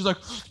 honey? She's like,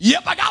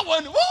 yep, I got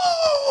one. Woo!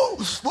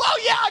 Oh,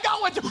 yeah, I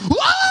got one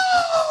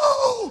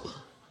too. Woo!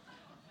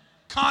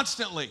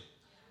 Constantly.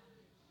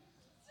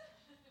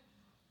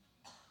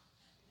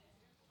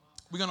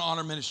 We're going to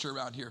honor ministry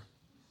around here.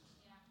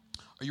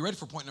 Are you ready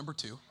for point number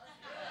 2?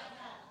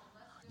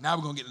 Now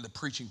we're going to get into the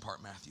preaching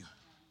part, Matthew.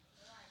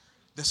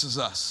 This is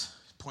us,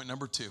 point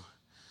number 2.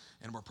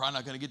 And we're probably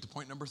not going to get to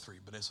point number 3,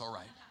 but it's all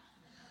right.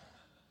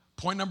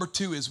 Point number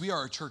 2 is we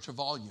are a church of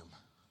volume.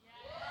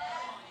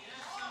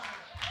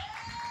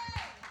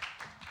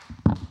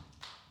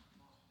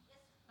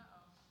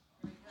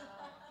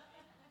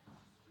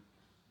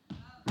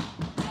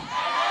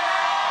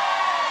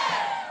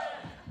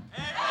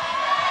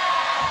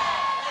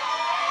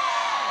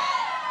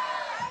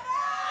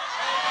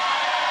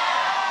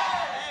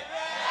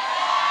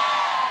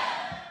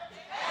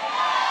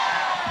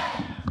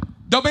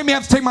 Don't make me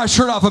have to take my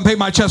shirt off and paint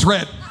my chest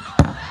red.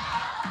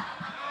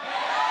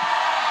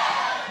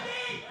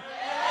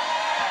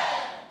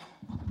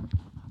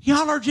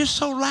 Y'all are just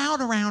so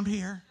loud around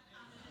here.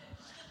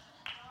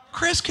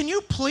 Chris, can you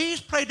please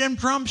play them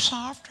drums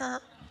softer?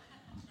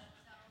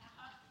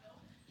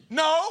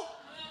 No.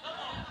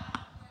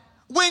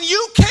 When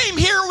you came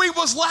here, we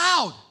was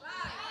loud.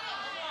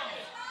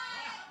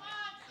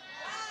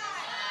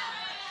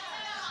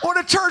 Or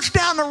the church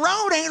down the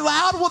road ain't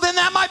loud, well, then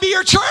that might be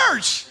your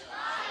church.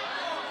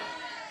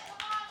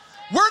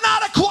 We're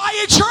not a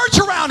quiet church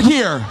around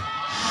here.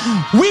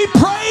 We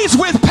praise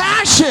with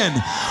passion.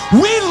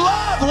 We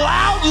love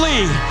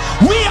loudly.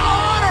 We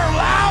honor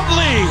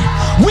loudly.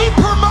 We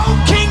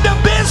promote kingdom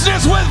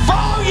business with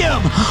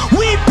volume.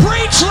 We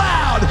preach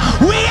loud.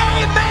 We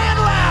amen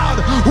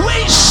loud. We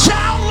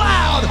shout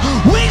loud.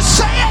 We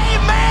say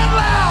amen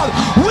loud.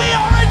 We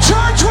are a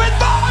church with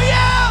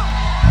volume.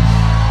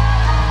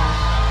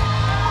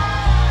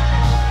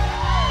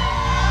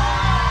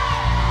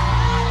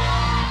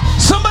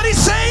 Somebody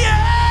say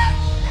it.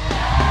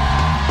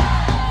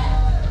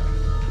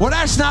 Well,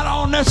 that's not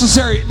all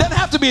necessary. It doesn't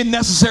have to be a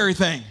necessary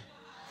thing.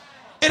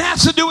 It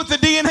has to do with the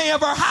DNA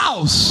of our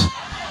house.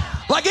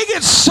 Like, it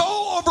gets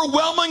so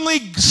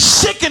overwhelmingly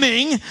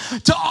sickening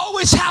to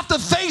always have to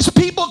face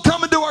people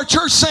coming to our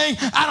church saying,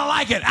 I don't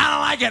like it, I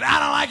don't like it, I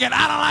don't like it,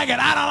 I don't like it,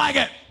 I don't like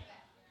it.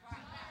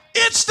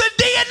 It's the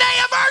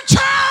DNA of our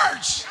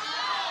church.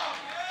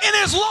 And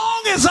as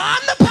long as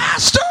I'm the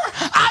pastor,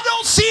 I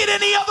don't see it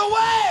any other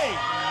way.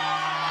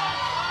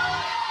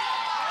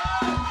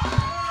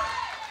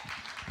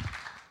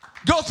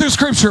 Go through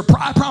scripture.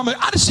 I promise.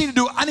 I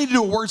need to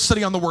do a word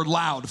study on the word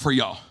loud for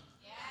y'all.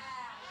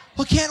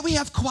 Well, can't we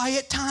have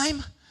quiet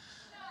time?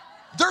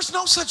 There's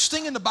no such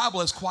thing in the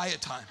Bible as quiet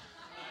time.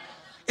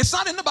 It's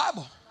not in the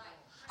Bible.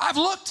 I've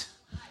looked.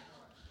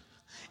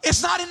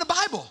 It's not in the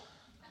Bible.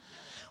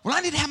 Well,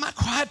 I need to have my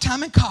quiet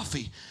time and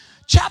coffee.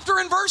 Chapter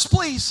and verse,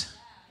 please.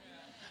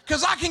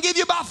 Because I can give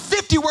you about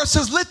 50 where it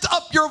says, lift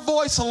up your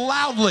voice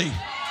loudly.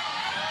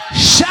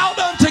 Shout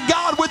unto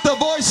God with the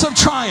voice of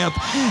triumph.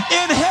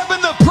 In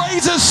heaven the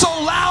praise is so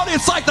loud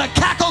it's like the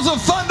cackles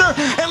of thunder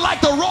and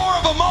like the roar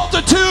of a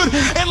multitude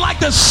and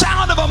like the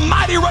sound of a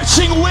mighty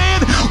rushing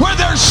wind where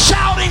they're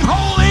shouting,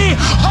 holy,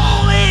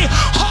 holy,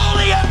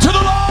 holy unto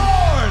the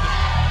Lord.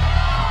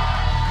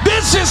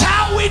 This is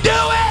how we do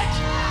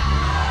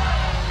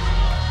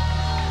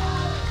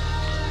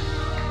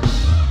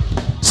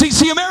it.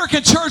 See,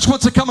 American church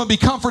wants to come and be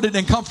comforted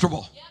and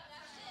comfortable.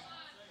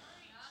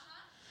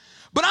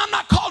 But I'm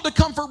not called to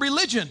comfort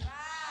religion.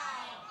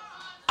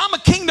 I'm a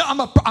kingdom.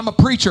 I'm a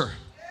preacher.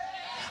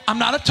 I'm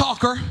not a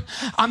talker.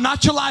 I'm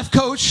not your life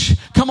coach.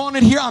 Come on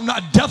in here. I'm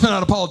definitely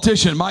not a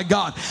politician. My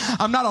God.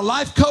 I'm not a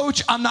life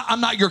coach. I'm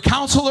not your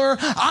counselor.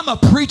 I'm a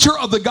preacher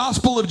of the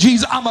gospel of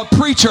Jesus. I'm a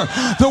preacher.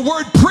 The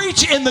word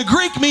preach in the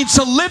Greek means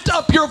to lift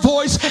up your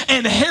voice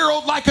and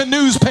herald like a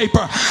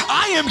newspaper.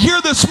 I am here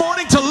this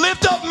morning to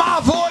lift up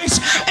my voice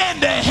and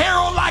to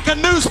herald like a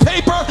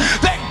newspaper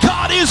that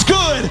God is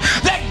good,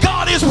 that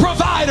God is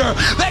provider,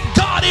 that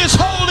God is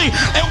holy,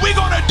 and we're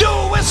going to do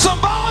it with some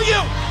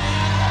volume.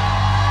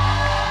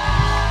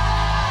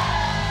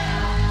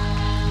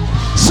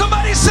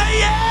 Somebody say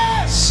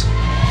yes.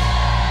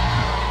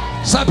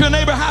 Slap your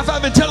neighbor high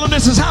five and tell them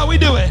this is how we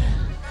do it.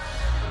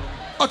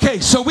 Okay,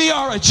 so we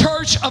are a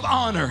church of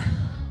honor.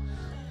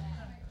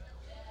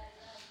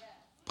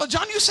 But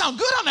John, you sound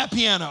good on that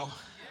piano.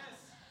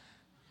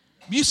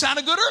 You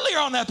sounded good earlier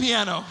on that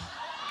piano.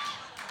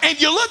 And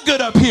you look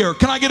good up here.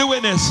 Can I get a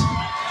witness?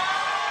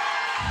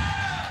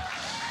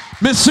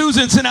 Miss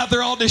Susan's out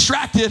there all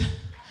distracted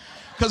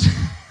because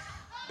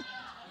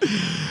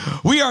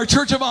we are a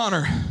church of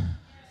honor.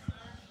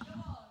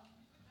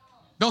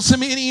 Don't send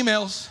me any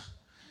emails.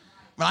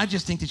 But I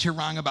just think that you're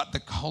wrong about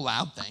the whole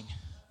loud thing.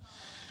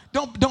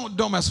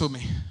 Don't mess with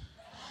me.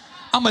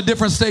 I'm a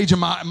different stage in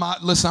my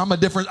listen, I'm a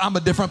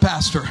different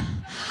pastor.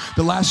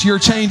 The last year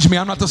changed me.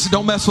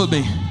 Don't mess with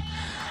me.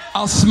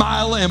 I'll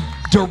smile and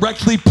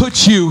directly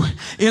put you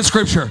in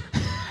scripture.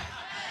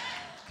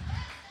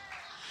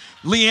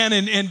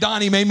 Leanne and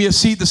Donnie made me a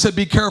seat that said,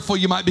 be careful,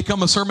 you might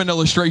become a sermon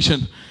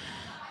illustration.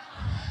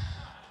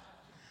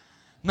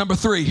 Number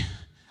 3,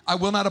 I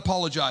will not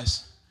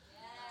apologize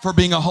for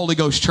being a Holy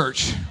Ghost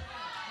church.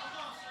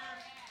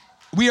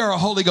 We are a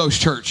Holy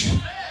Ghost church.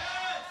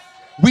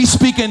 We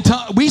speak in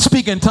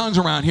tongues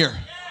around here.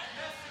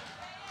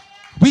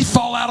 We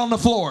fall out on the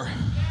floor.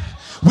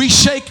 We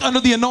shake under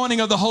the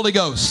anointing of the Holy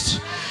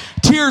Ghost.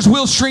 Tears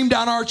will stream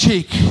down our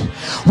cheek.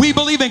 We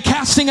believe in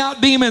casting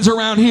out demons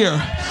around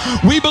here.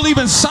 We believe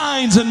in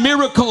signs and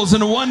miracles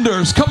and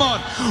wonders. Come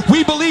on.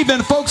 We believe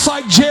in folks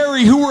like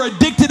Jerry who were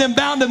addicted and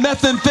bound to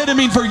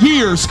methamphetamine for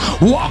years,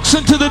 walks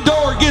into the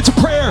door, gets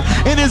prayer,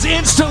 and is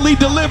instantly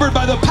delivered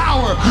by the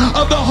power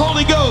of the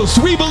Holy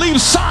Ghost. We believe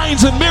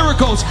signs and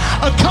miracles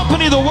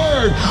accompany the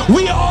word.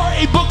 We are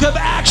a Book of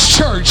Acts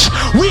church.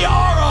 We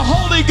are a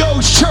Holy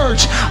Ghost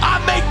church. I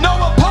make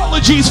no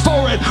apologies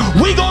for it.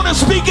 We're going to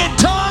speak in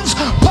tongues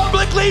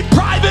publicly,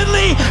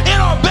 privately, in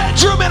our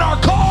bedroom, in our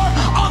car,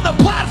 on the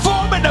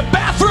platform, in the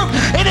bathroom,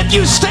 and if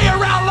you stay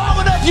around long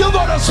enough, you're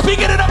going to speak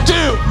it up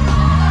too.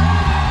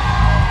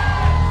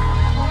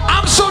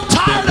 I'm so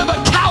tired of a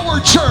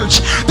coward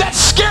church that's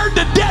scared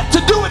to death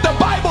to do what the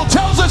Bible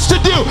tells us to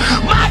do.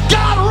 My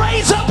God,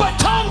 raise up a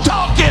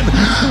tongue-talking,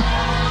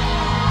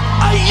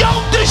 a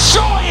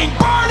yoke-destroying,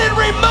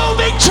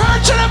 burden-removing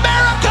church in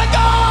America,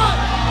 God.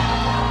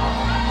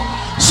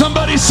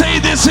 Somebody say,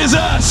 this is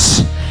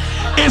us.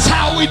 It's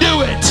how we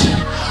do it.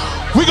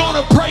 We're going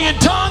to pray in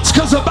tongues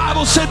because the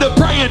Bible said to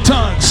pray in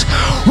tongues.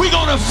 We're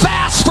going to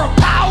fast for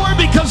power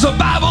because the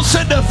Bible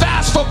said to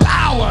fast for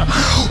power.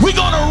 We're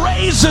going to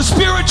raise the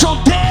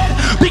spiritual dead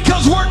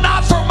because we're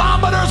not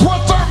thermometers,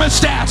 we're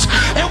thermostats.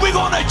 And we're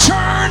going to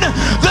turn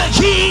the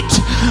heat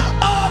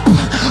up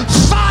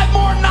 5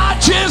 more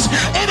notches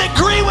and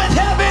agree with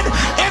heaven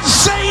and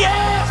say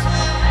yes.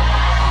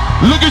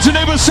 Look at your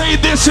neighbor and say,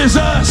 this is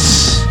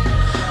us.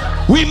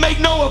 We make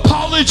no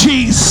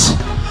apologies.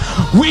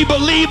 We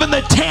believe in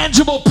the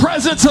tangible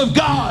presence of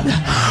God.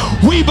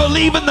 We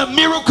believe in the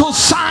miracle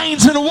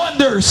signs and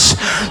wonders.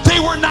 They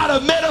were not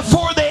a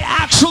metaphor, they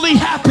actually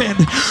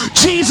happened.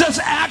 Jesus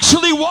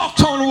actually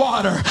walked on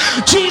water.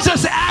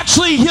 Jesus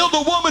actually healed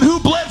a woman who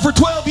bled for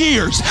 12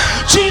 years.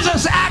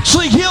 Jesus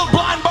actually healed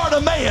blind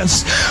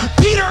Bartimaeus.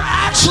 Peter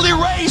actually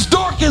raised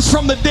Dorcas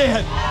from the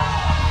dead.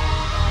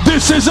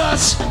 This is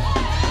us.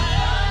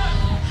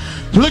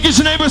 Look at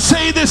your neighbor,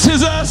 say, this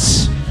is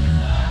us.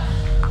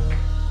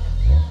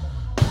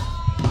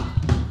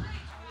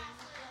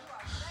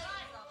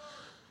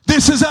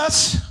 This is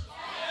us.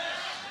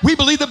 We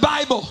believe the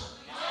Bible.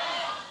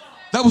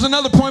 That was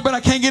another point, but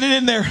I can't get it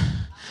in there.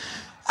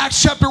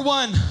 Acts chapter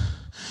 1.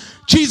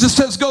 Jesus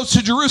says, goes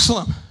to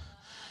Jerusalem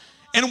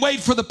and wait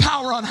for the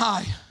power on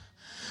high.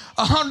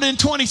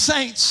 120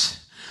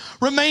 saints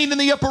remained in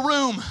the upper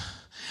room.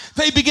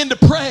 They begin to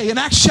pray. In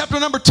Acts chapter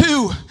number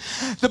 2,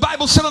 the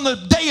Bible said on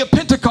the day of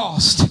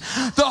Pentecost,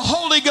 the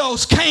Holy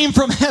Ghost came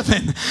from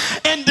heaven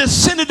and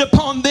descended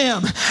upon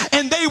them,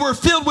 and they were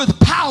filled with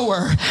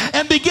power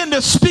and began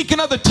to speak in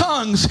other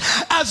tongues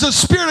as the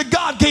Spirit of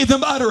God gave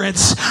them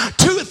utterance.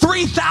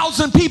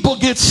 3,000 people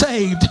get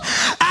saved.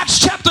 Acts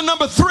chapter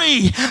number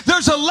 3,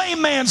 there's a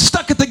lame man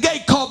stuck at the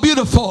gate called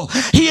Beautiful.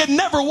 He had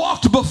never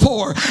walked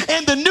before,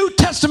 and the New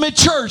Testament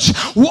church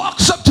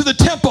walks up to the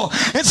temple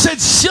and said,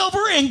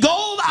 silver and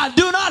gold I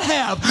do not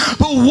have,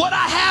 but what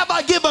I have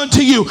I give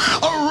unto you.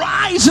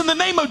 Arise in the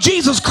name of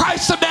Jesus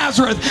Christ of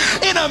Nazareth.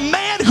 And a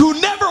man who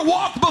never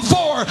walked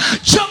before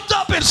jumped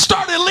up and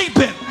started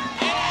leaping.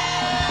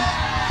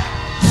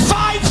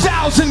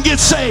 5,000 get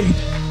saved.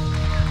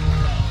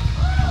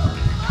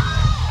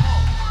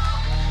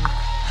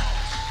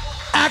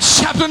 Acts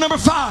chapter number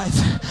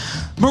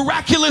 5.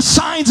 Miraculous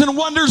signs and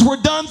wonders were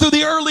done through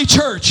the early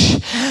church.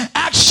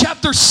 Acts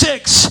chapter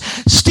 6,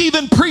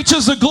 Stephen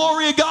preaches, the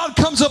glory of God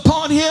comes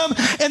upon him,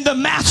 and the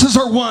masses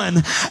are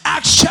won.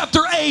 Acts chapter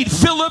 8,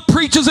 Philip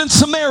preaches in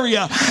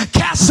Samaria,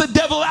 casts the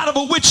devil out of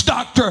a witch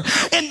doctor,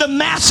 and the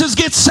masses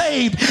get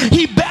saved.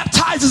 He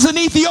baptizes an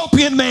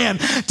Ethiopian man,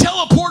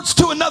 teleports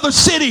to another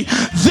city.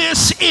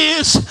 This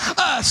is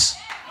us.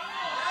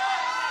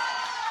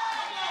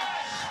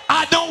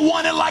 I don't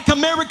want it like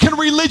American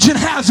religion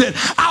has it.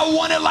 I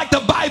want it like the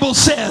Bible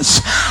says.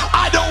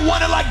 I don't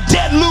want it like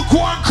dead,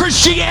 lukewarm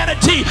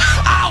Christianity.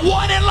 I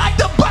want it like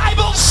the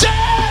Bible says.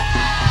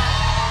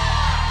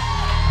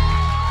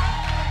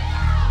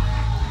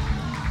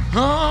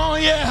 Oh,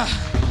 yeah.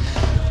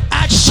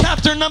 Acts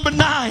chapter number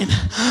 9.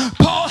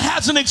 Paul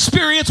has an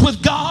experience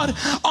with God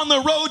on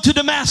the road to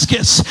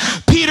Damascus.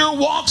 Peter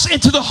walks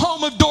into the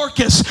home of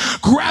Dorcas,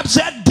 grabs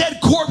that dead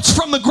corpse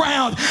from the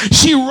ground.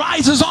 She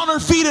rises on her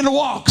feet and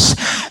walks.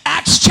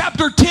 Acts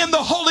chapter 10, the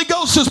Holy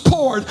Ghost is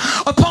poured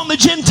upon the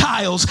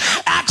Gentiles.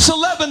 Acts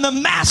 11, the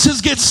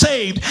masses get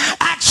saved.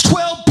 Acts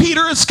 12,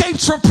 Peter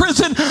escapes from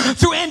prison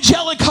through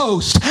angelic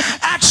host.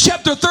 Acts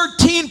chapter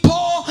 13,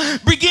 Paul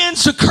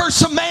begins to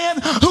curse a man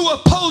who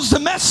opposed the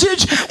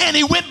message, and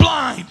he went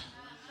blind.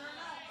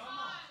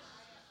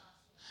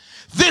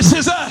 This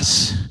is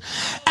us.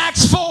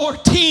 Acts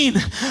 14,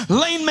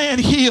 lame man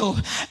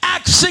healed.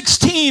 Acts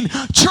 16,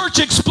 church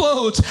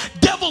explodes.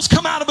 Devils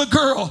come out of a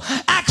girl.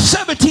 Acts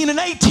 17 and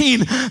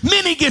 18,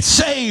 many get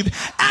saved.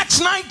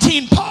 Acts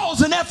 19,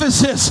 Paul's in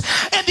Ephesus,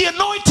 and the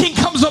anointing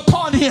comes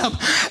upon him,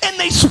 and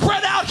they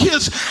spread out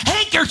his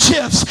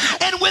handkerchiefs,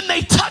 and when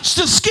they touch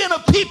the skin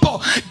of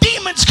people,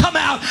 demons come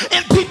out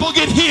and people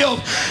get healed.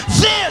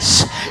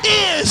 This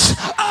is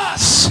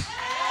us.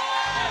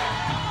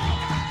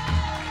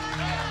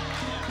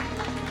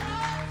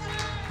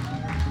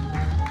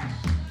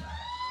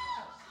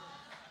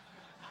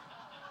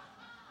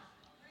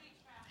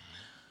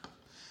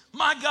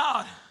 My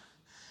God,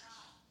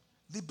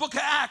 the book of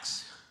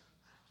Acts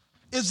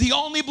is the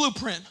only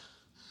blueprint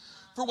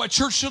for what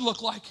church should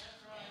look like.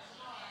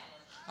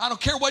 I don't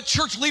care what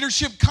church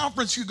leadership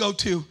conference you go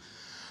to.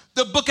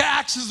 The book of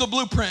Acts is the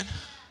blueprint.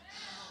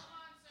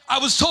 I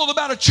was told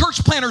about a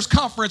church planners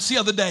conference the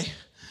other day.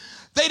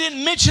 They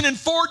didn't mention in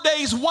 4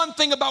 days one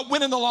thing about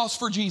winning the lost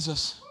for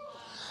Jesus.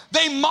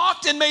 They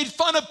mocked and made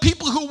fun of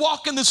people who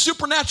walk in the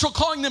supernatural,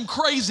 calling them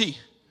crazy.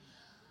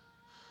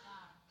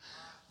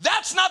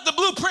 That's not the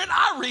blueprint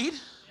I read.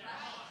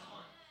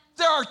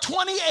 There are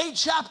 28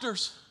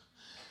 chapters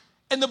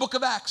in the book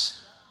of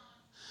Acts.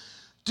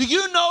 Do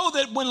you know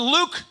that when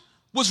Luke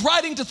was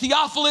writing to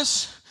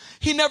Theophilus,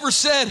 he never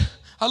said,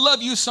 I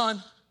love you,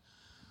 son.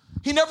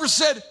 He never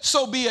said,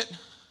 so be it.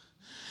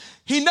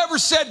 He never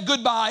said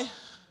goodbye.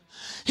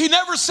 He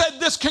never said,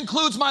 this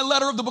concludes my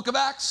letter of the book of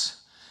Acts.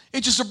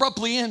 It just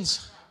abruptly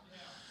ends.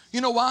 You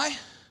know why?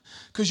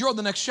 Because you're on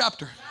the next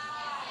chapter.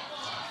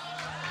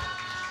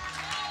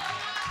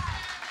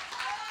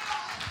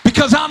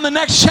 Because I'm the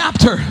next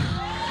chapter.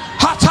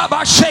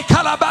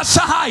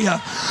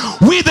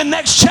 We the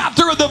next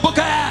chapter of the book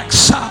of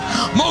Acts.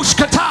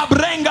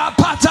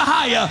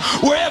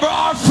 Wherever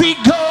our feet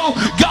go,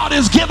 God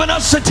has given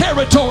us the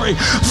territory.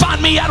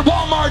 Find me at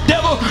Walmart,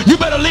 devil. You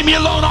better leave me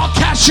alone. I'll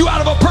cast you out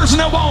of a person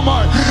at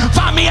Walmart.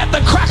 Find me at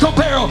the Cracker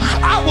Barrel.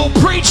 I will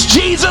preach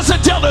Jesus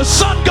until the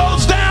sun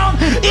goes down,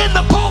 in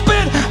the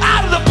pulpit,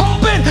 out of the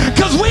pulpit,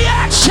 because we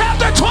Acts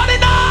chapter 29.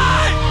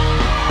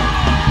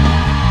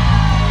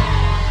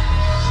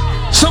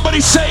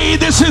 Somebody say,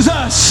 this is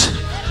us.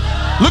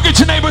 Look at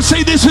your neighbor,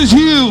 say, this is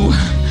you.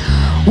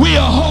 We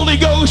a Holy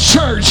Ghost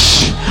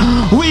church.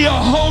 We a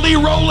holy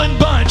rolling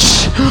bunch.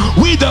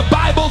 We the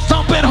Bible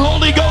thumping,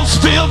 Holy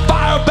Ghost filled,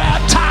 fire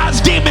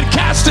baptized, demon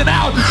casting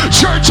out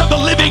church of the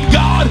living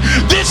God.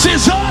 This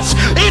is us.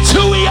 It's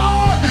who we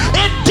are.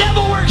 And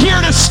devil, we're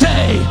here to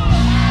stay.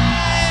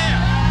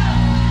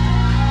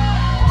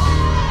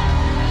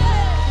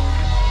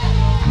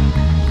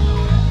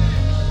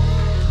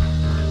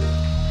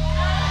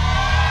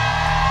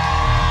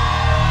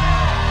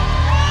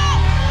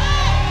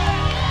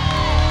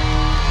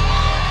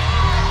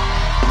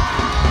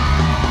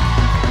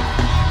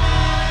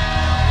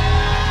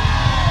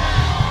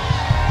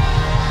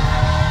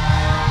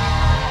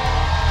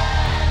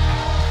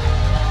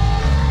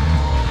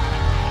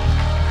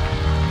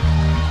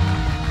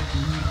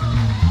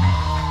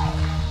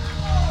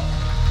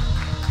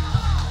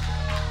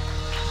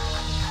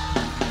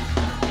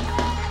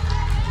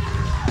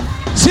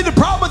 See, the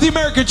problem with the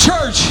American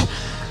church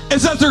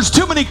is that there's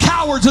too many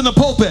cowards in the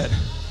pulpit.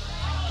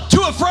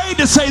 Too afraid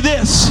to say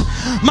this.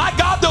 My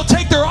God, they'll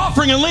take their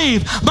offering and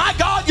leave. My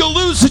God, you'll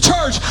lose the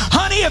church.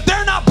 Honey, if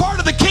they're not part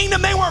of the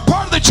kingdom, they weren't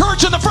part of the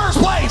church in the first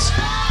place.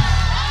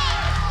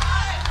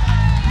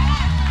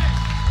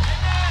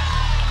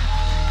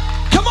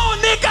 Come on,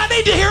 Nick, I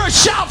need to hear a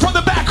shout from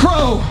the back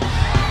row.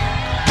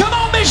 Come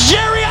on, Miss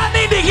Jerry, I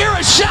need to hear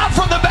a shout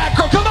from the back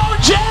row. Come on,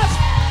 Jeff.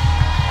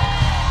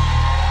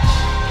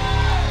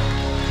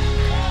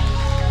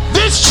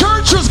 This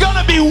church is going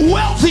to be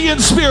wealthy in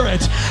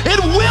spirit. It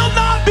will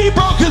not be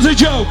broke as a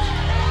joke.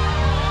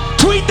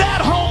 Tweet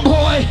that,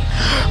 homeboy.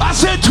 I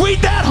said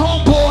tweet that,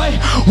 homeboy.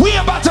 We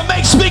are about to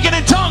make speaking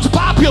in tongues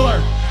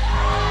popular.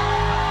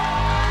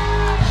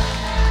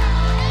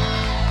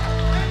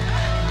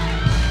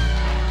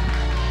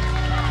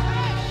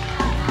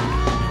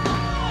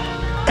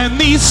 And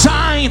these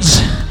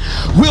signs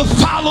will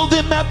follow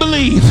them that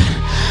believe.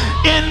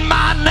 In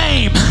my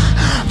name,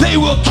 they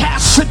will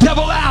cast the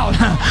devil out.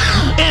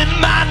 In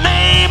my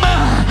name,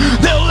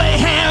 they'll lay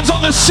hands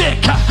on the sick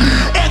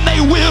and they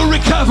will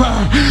recover.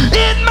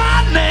 In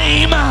my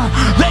name,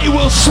 they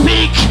will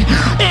speak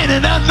in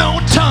an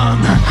unknown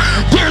tongue.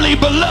 Dearly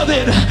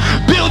beloved,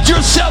 build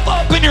yourself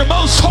up in your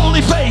most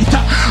holy faith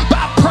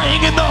by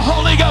praying in the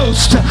Holy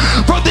Ghost.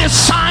 For this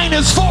sign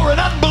is for an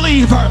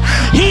unbeliever.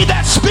 He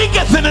that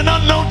speaketh in an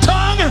unknown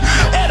tongue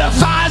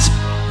edifies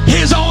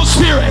his own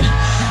spirit.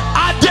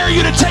 I dare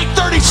you to take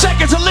 30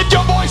 seconds and lift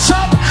your voice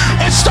up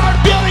and start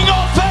building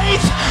on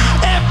faith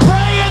and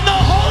pray in the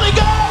Holy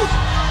Ghost.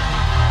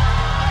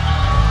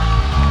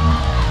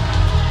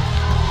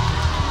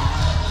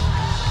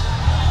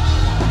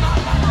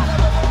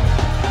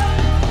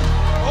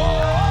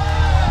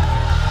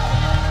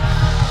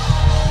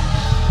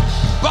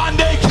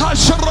 Bande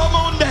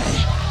Kasharamonde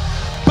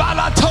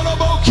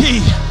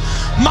Balatoloboki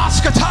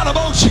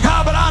Maskatalabochi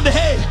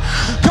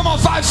Kabarande. Come on,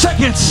 5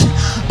 seconds.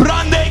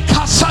 Brande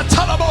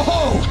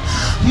Kasatalaboho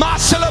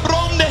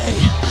Maselabronde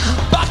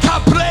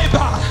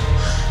Bakapreba.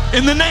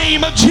 In the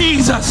name of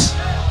Jesus.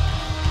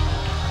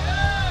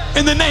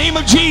 In the name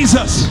of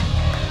Jesus.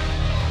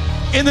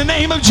 In the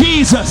name of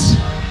Jesus.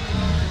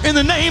 In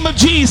the name of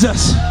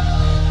Jesus.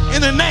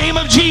 In the name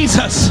of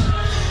Jesus.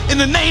 In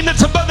the name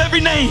that's above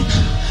every name.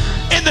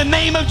 In the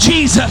name of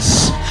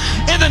Jesus.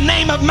 In the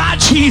name of my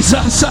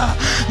Jesus.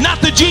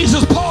 Not the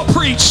Jesus Paul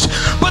preached,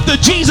 but the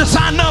Jesus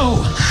I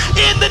know.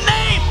 In the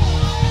name.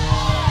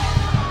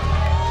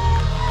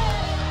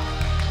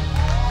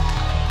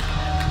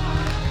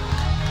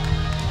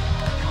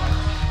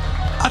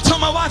 I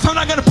told my wife I'm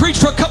not going to preach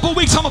for a couple of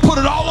weeks. I'm going to put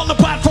it all on the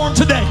platform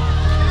today.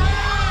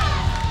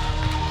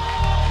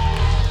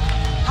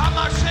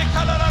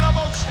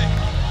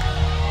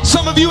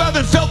 Some of you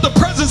haven't felt the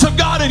presence of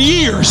God in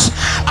years.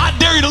 I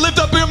dare you to lift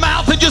up your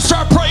mouth and just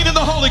start praying in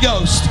the Holy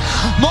Ghost.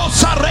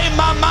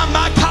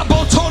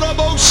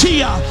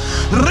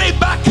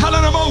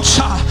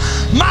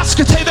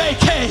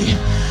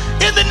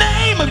 In the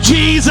name of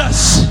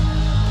Jesus.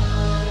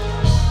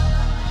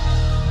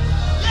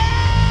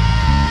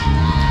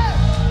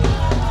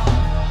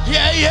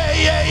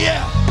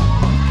 Yeah.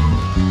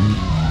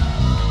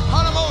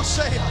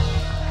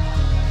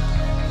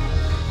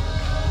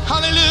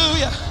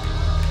 Hallelujah.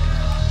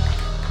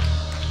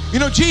 You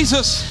know,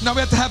 Jesus, now we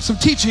have to have some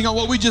teaching on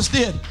what we just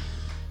did.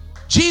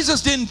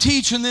 Jesus didn't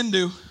teach and then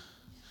do.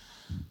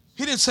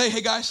 He didn't say, hey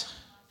guys,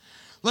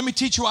 let me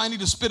teach you why I need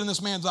to spit in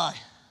this man's eye.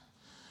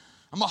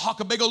 I'm going to hawk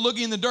a big old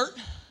loogie in the dirt,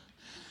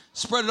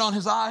 spread it on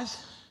his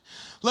eyes.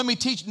 Let me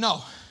teach.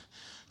 No,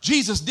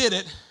 Jesus did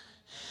it.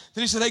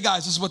 Then he said, hey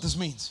guys, this is what this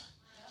means.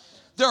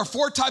 There are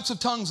 4 types of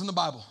tongues in the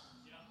Bible.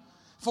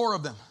 4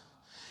 of them.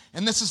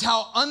 And this is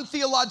how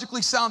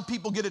untheologically sound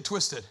people get it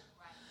twisted.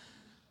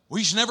 Well,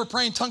 you should never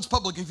pray in tongues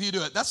public if you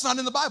do it. That's not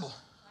in the Bible.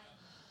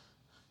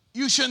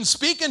 You shouldn't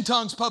speak in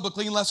tongues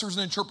publicly unless there's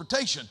an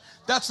interpretation.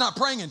 That's not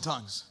praying in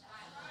tongues.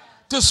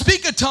 To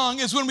speak a tongue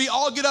is when we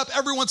all get up,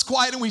 everyone's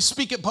quiet, and we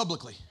speak it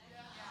publicly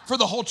for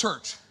the whole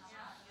church.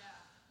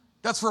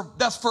 That's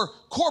for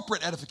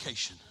corporate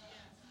edification.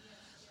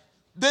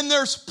 Then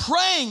there's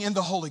praying in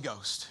the Holy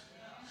Ghost.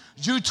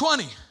 Jude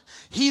 20.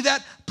 He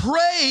that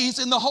prays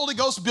in the Holy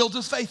Ghost builds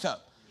his faith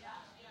up.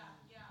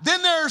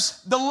 Then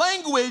there's the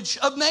language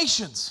of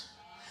nations.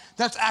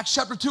 That's Acts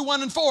chapter 2,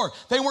 1 and 4.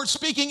 They weren't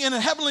speaking in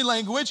a heavenly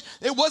language.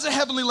 It was a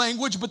heavenly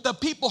language, but the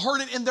people heard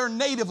it in their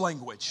native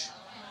language.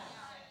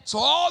 So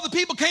all the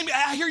people came,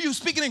 I hear you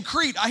speaking in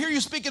Crete. I hear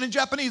you speaking in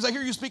Japanese. I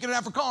hear you speaking in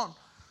Afrikaans.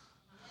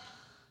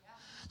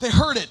 They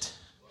heard it.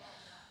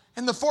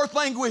 And the 4th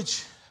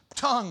language,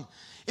 tongue,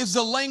 is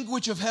the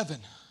language of heaven.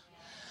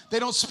 They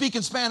don't speak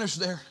in Spanish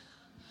there.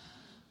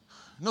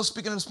 No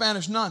speaking in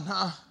Spanish, none.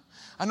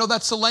 I know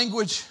that's the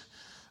language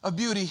of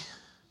beauty.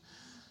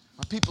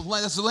 My people,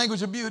 that's the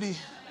language of beauty.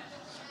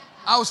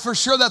 I was for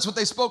sure that's what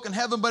they spoke in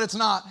heaven, but it's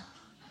not.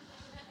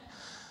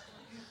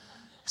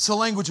 It's the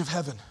language of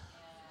heaven.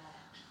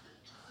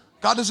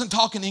 God doesn't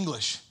talk in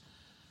English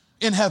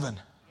in heaven.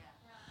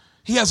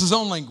 He has his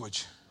own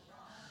language.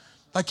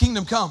 Thy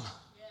kingdom come.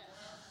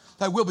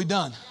 Thy will be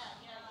done.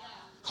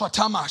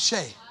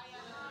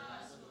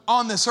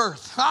 On this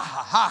earth.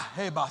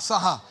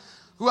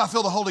 Ooh, I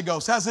feel the Holy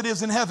Ghost as it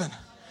is in heaven.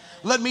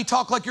 Let me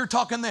talk like you're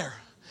talking there.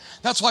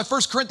 That's why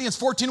 1 Corinthians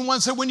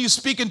 14:1 said when you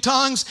speak in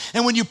tongues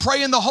and when you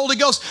pray in the Holy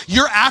Ghost,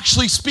 you're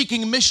actually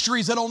speaking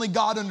mysteries that only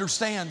God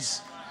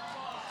understands.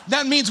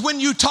 That means when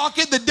you talk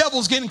it, the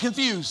devil's getting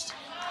confused.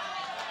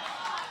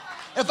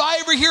 If I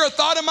ever hear a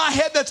thought in my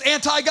head that's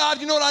anti-God,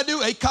 you know what I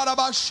do?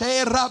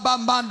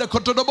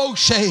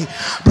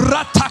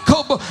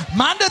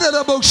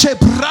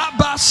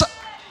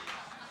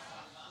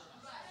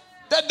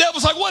 That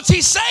devil's like, what's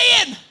he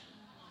saying?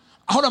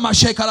 Hold on, my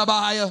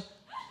shekarabahaya.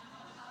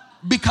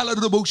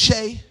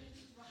 Bikalaruboshe.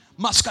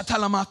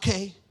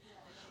 Maskatalamake.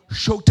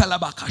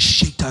 Shotalabaka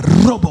shita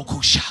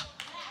robokusha.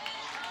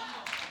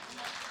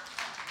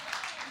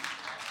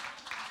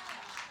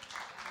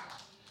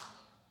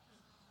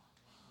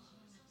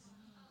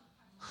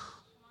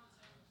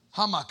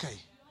 Hamake.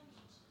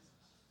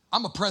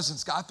 I'm a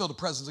presence guy. I feel the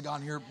presence of God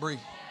in here. Bree.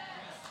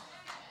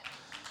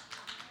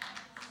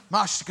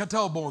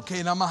 Mashkatobo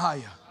ke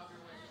namahaya.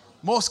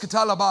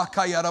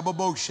 Moskatalabakaya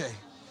raboboshe.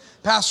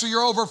 Pastor,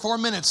 you're over 4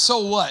 minutes. So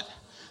what?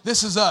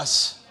 This is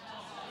us.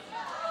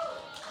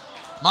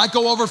 Might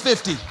go over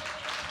 50.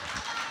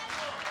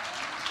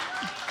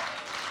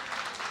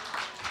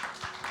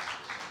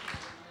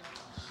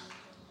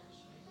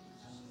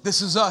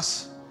 This is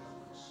us.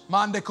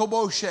 Mande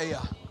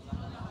kobosheya.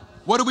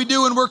 What do we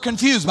do when we're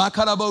confused?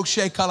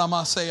 Makaraboshe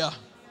kalamaseya.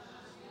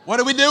 What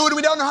do we do when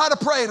we don't know how to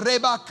pray?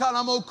 Reba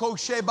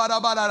kalamokoshe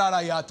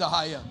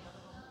barabararayatahaya.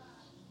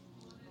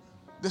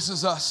 This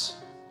is us.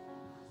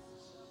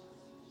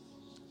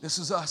 This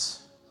is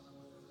us.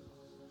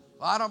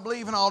 Well, I don't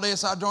believe in all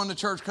this. I joined the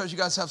church because you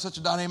guys have such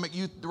a dynamic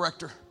youth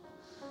director.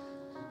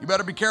 You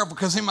better be careful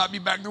because he might be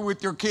back there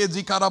with your kids.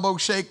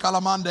 Ikaraboshe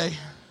kalamande.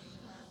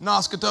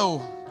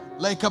 Naskato.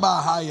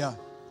 Lekabahaya.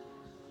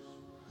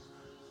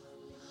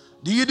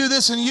 Do you do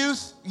this in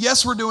youth?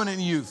 Yes, we're doing it in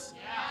youth.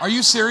 Are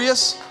you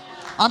serious?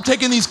 I'm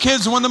taking these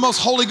kids to one of the most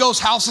Holy Ghost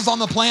houses on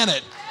the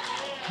planet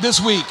this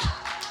week.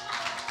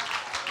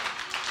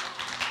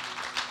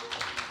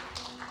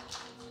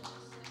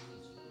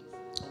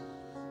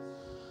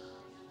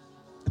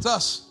 It's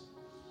us.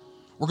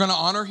 We're going to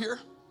honor here.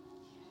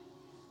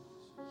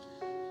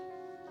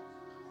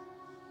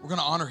 We're going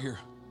to honor here.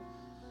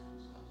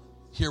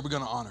 Here we're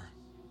going to honor.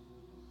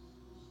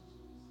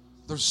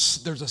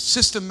 There's a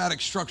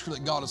systematic structure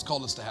that God has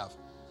called us to have.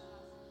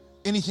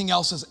 Anything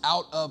else is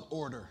out of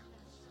order.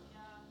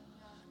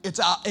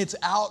 It's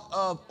out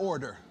of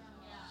order.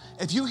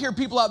 If you hear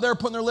people out there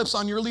putting their lips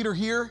on your leader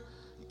here,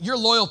 your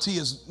loyalty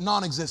is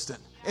non-existent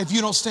if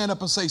you don't stand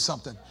up and say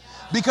something.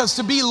 Because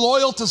to be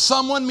loyal to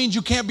someone means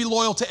you can't be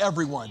loyal to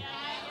everyone.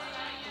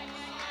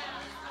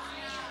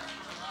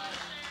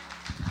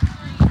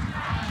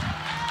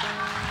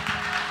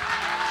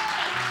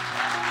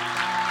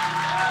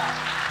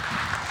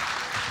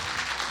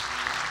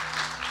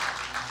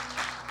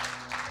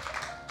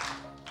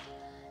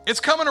 It's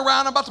coming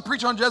around. I'm about to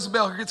preach on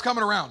Jezebel. It's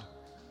coming around.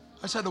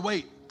 I just had to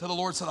wait till the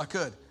Lord said I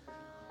could.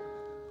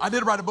 I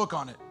did write a book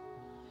on it.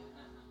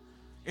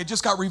 It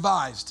just got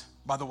revised,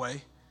 by the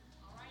way.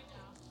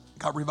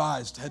 Got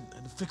revised. Had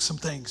to fix some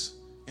things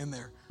in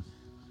there.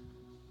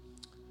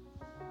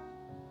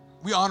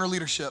 We honor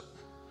leadership.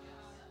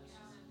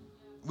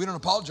 We don't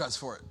apologize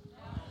for it.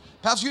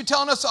 Pastor, you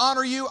telling us to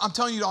honor you? I'm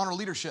telling you to honor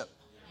leadership.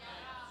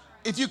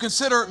 If you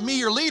consider me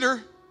your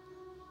leader,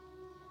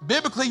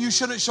 biblically you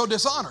shouldn't show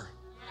dishonor.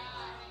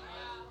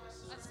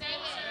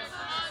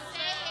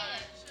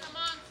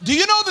 Do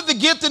you know that the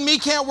gift in me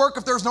can't work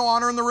if there's no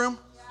honor in the room?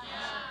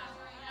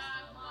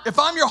 If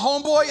I'm your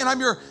homeboy and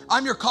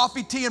I'm your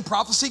coffee, tea, and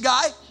prophecy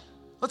guy,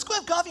 let's go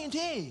have coffee and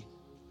tea.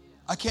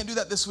 I can't do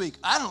that this week.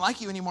 I don't like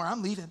you anymore.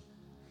 I'm leaving.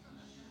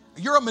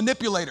 You're a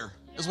manipulator,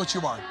 is what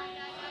you are.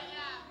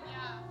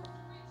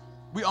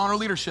 We honor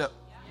leadership.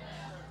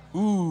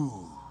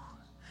 Ooh.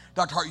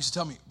 Dr. Hart used to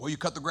tell me, well, you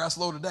cut the grass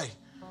low today.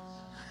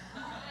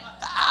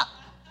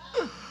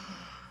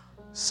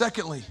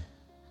 Secondly,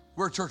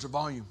 we're a church of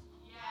volume.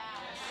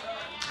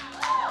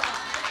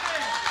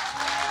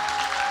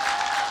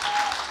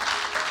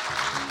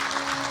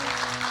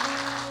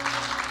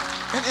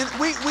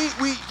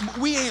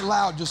 And we ain't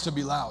loud just to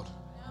be loud.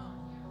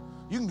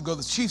 You can go to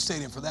the Chiefs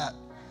Stadium for that.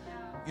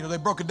 You know, they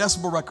broke a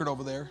decibel record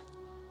over there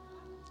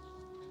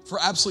for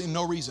absolutely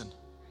no reason.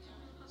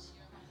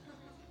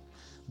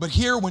 But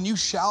here, when you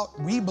shout,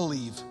 we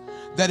believe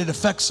that it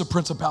affects the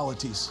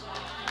principalities.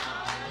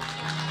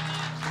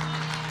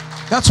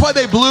 That's why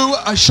they blew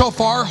a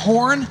shofar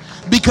horn,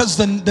 because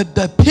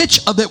the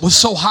pitch of it was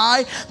so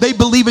high, they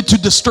believe it to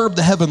disturb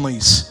the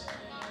heavenlies.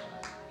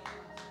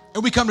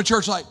 And we come to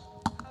church like.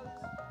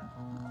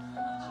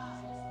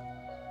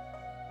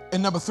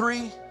 And number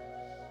 3,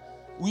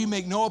 we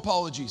make no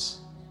apologies.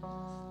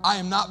 I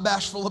am not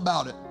bashful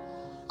about it.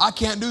 I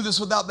can't do this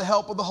without the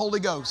help of the Holy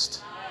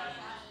Ghost.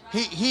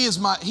 He is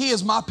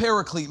my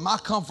paraclete, my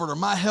comforter,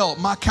 my help,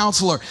 my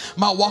counselor,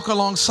 my walk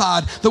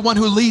alongside, the one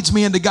who leads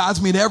me and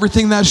guides me to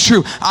everything that's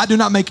true. I do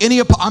not make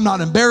I'm not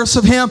embarrassed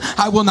of him.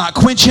 I will not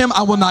quench him.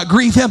 I will not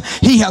grieve him.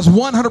 He has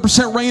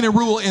 100% reign and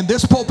rule in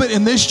this pulpit,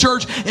 in this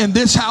church, in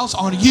this house,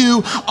 on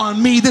you,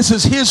 on me. This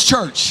is his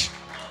church.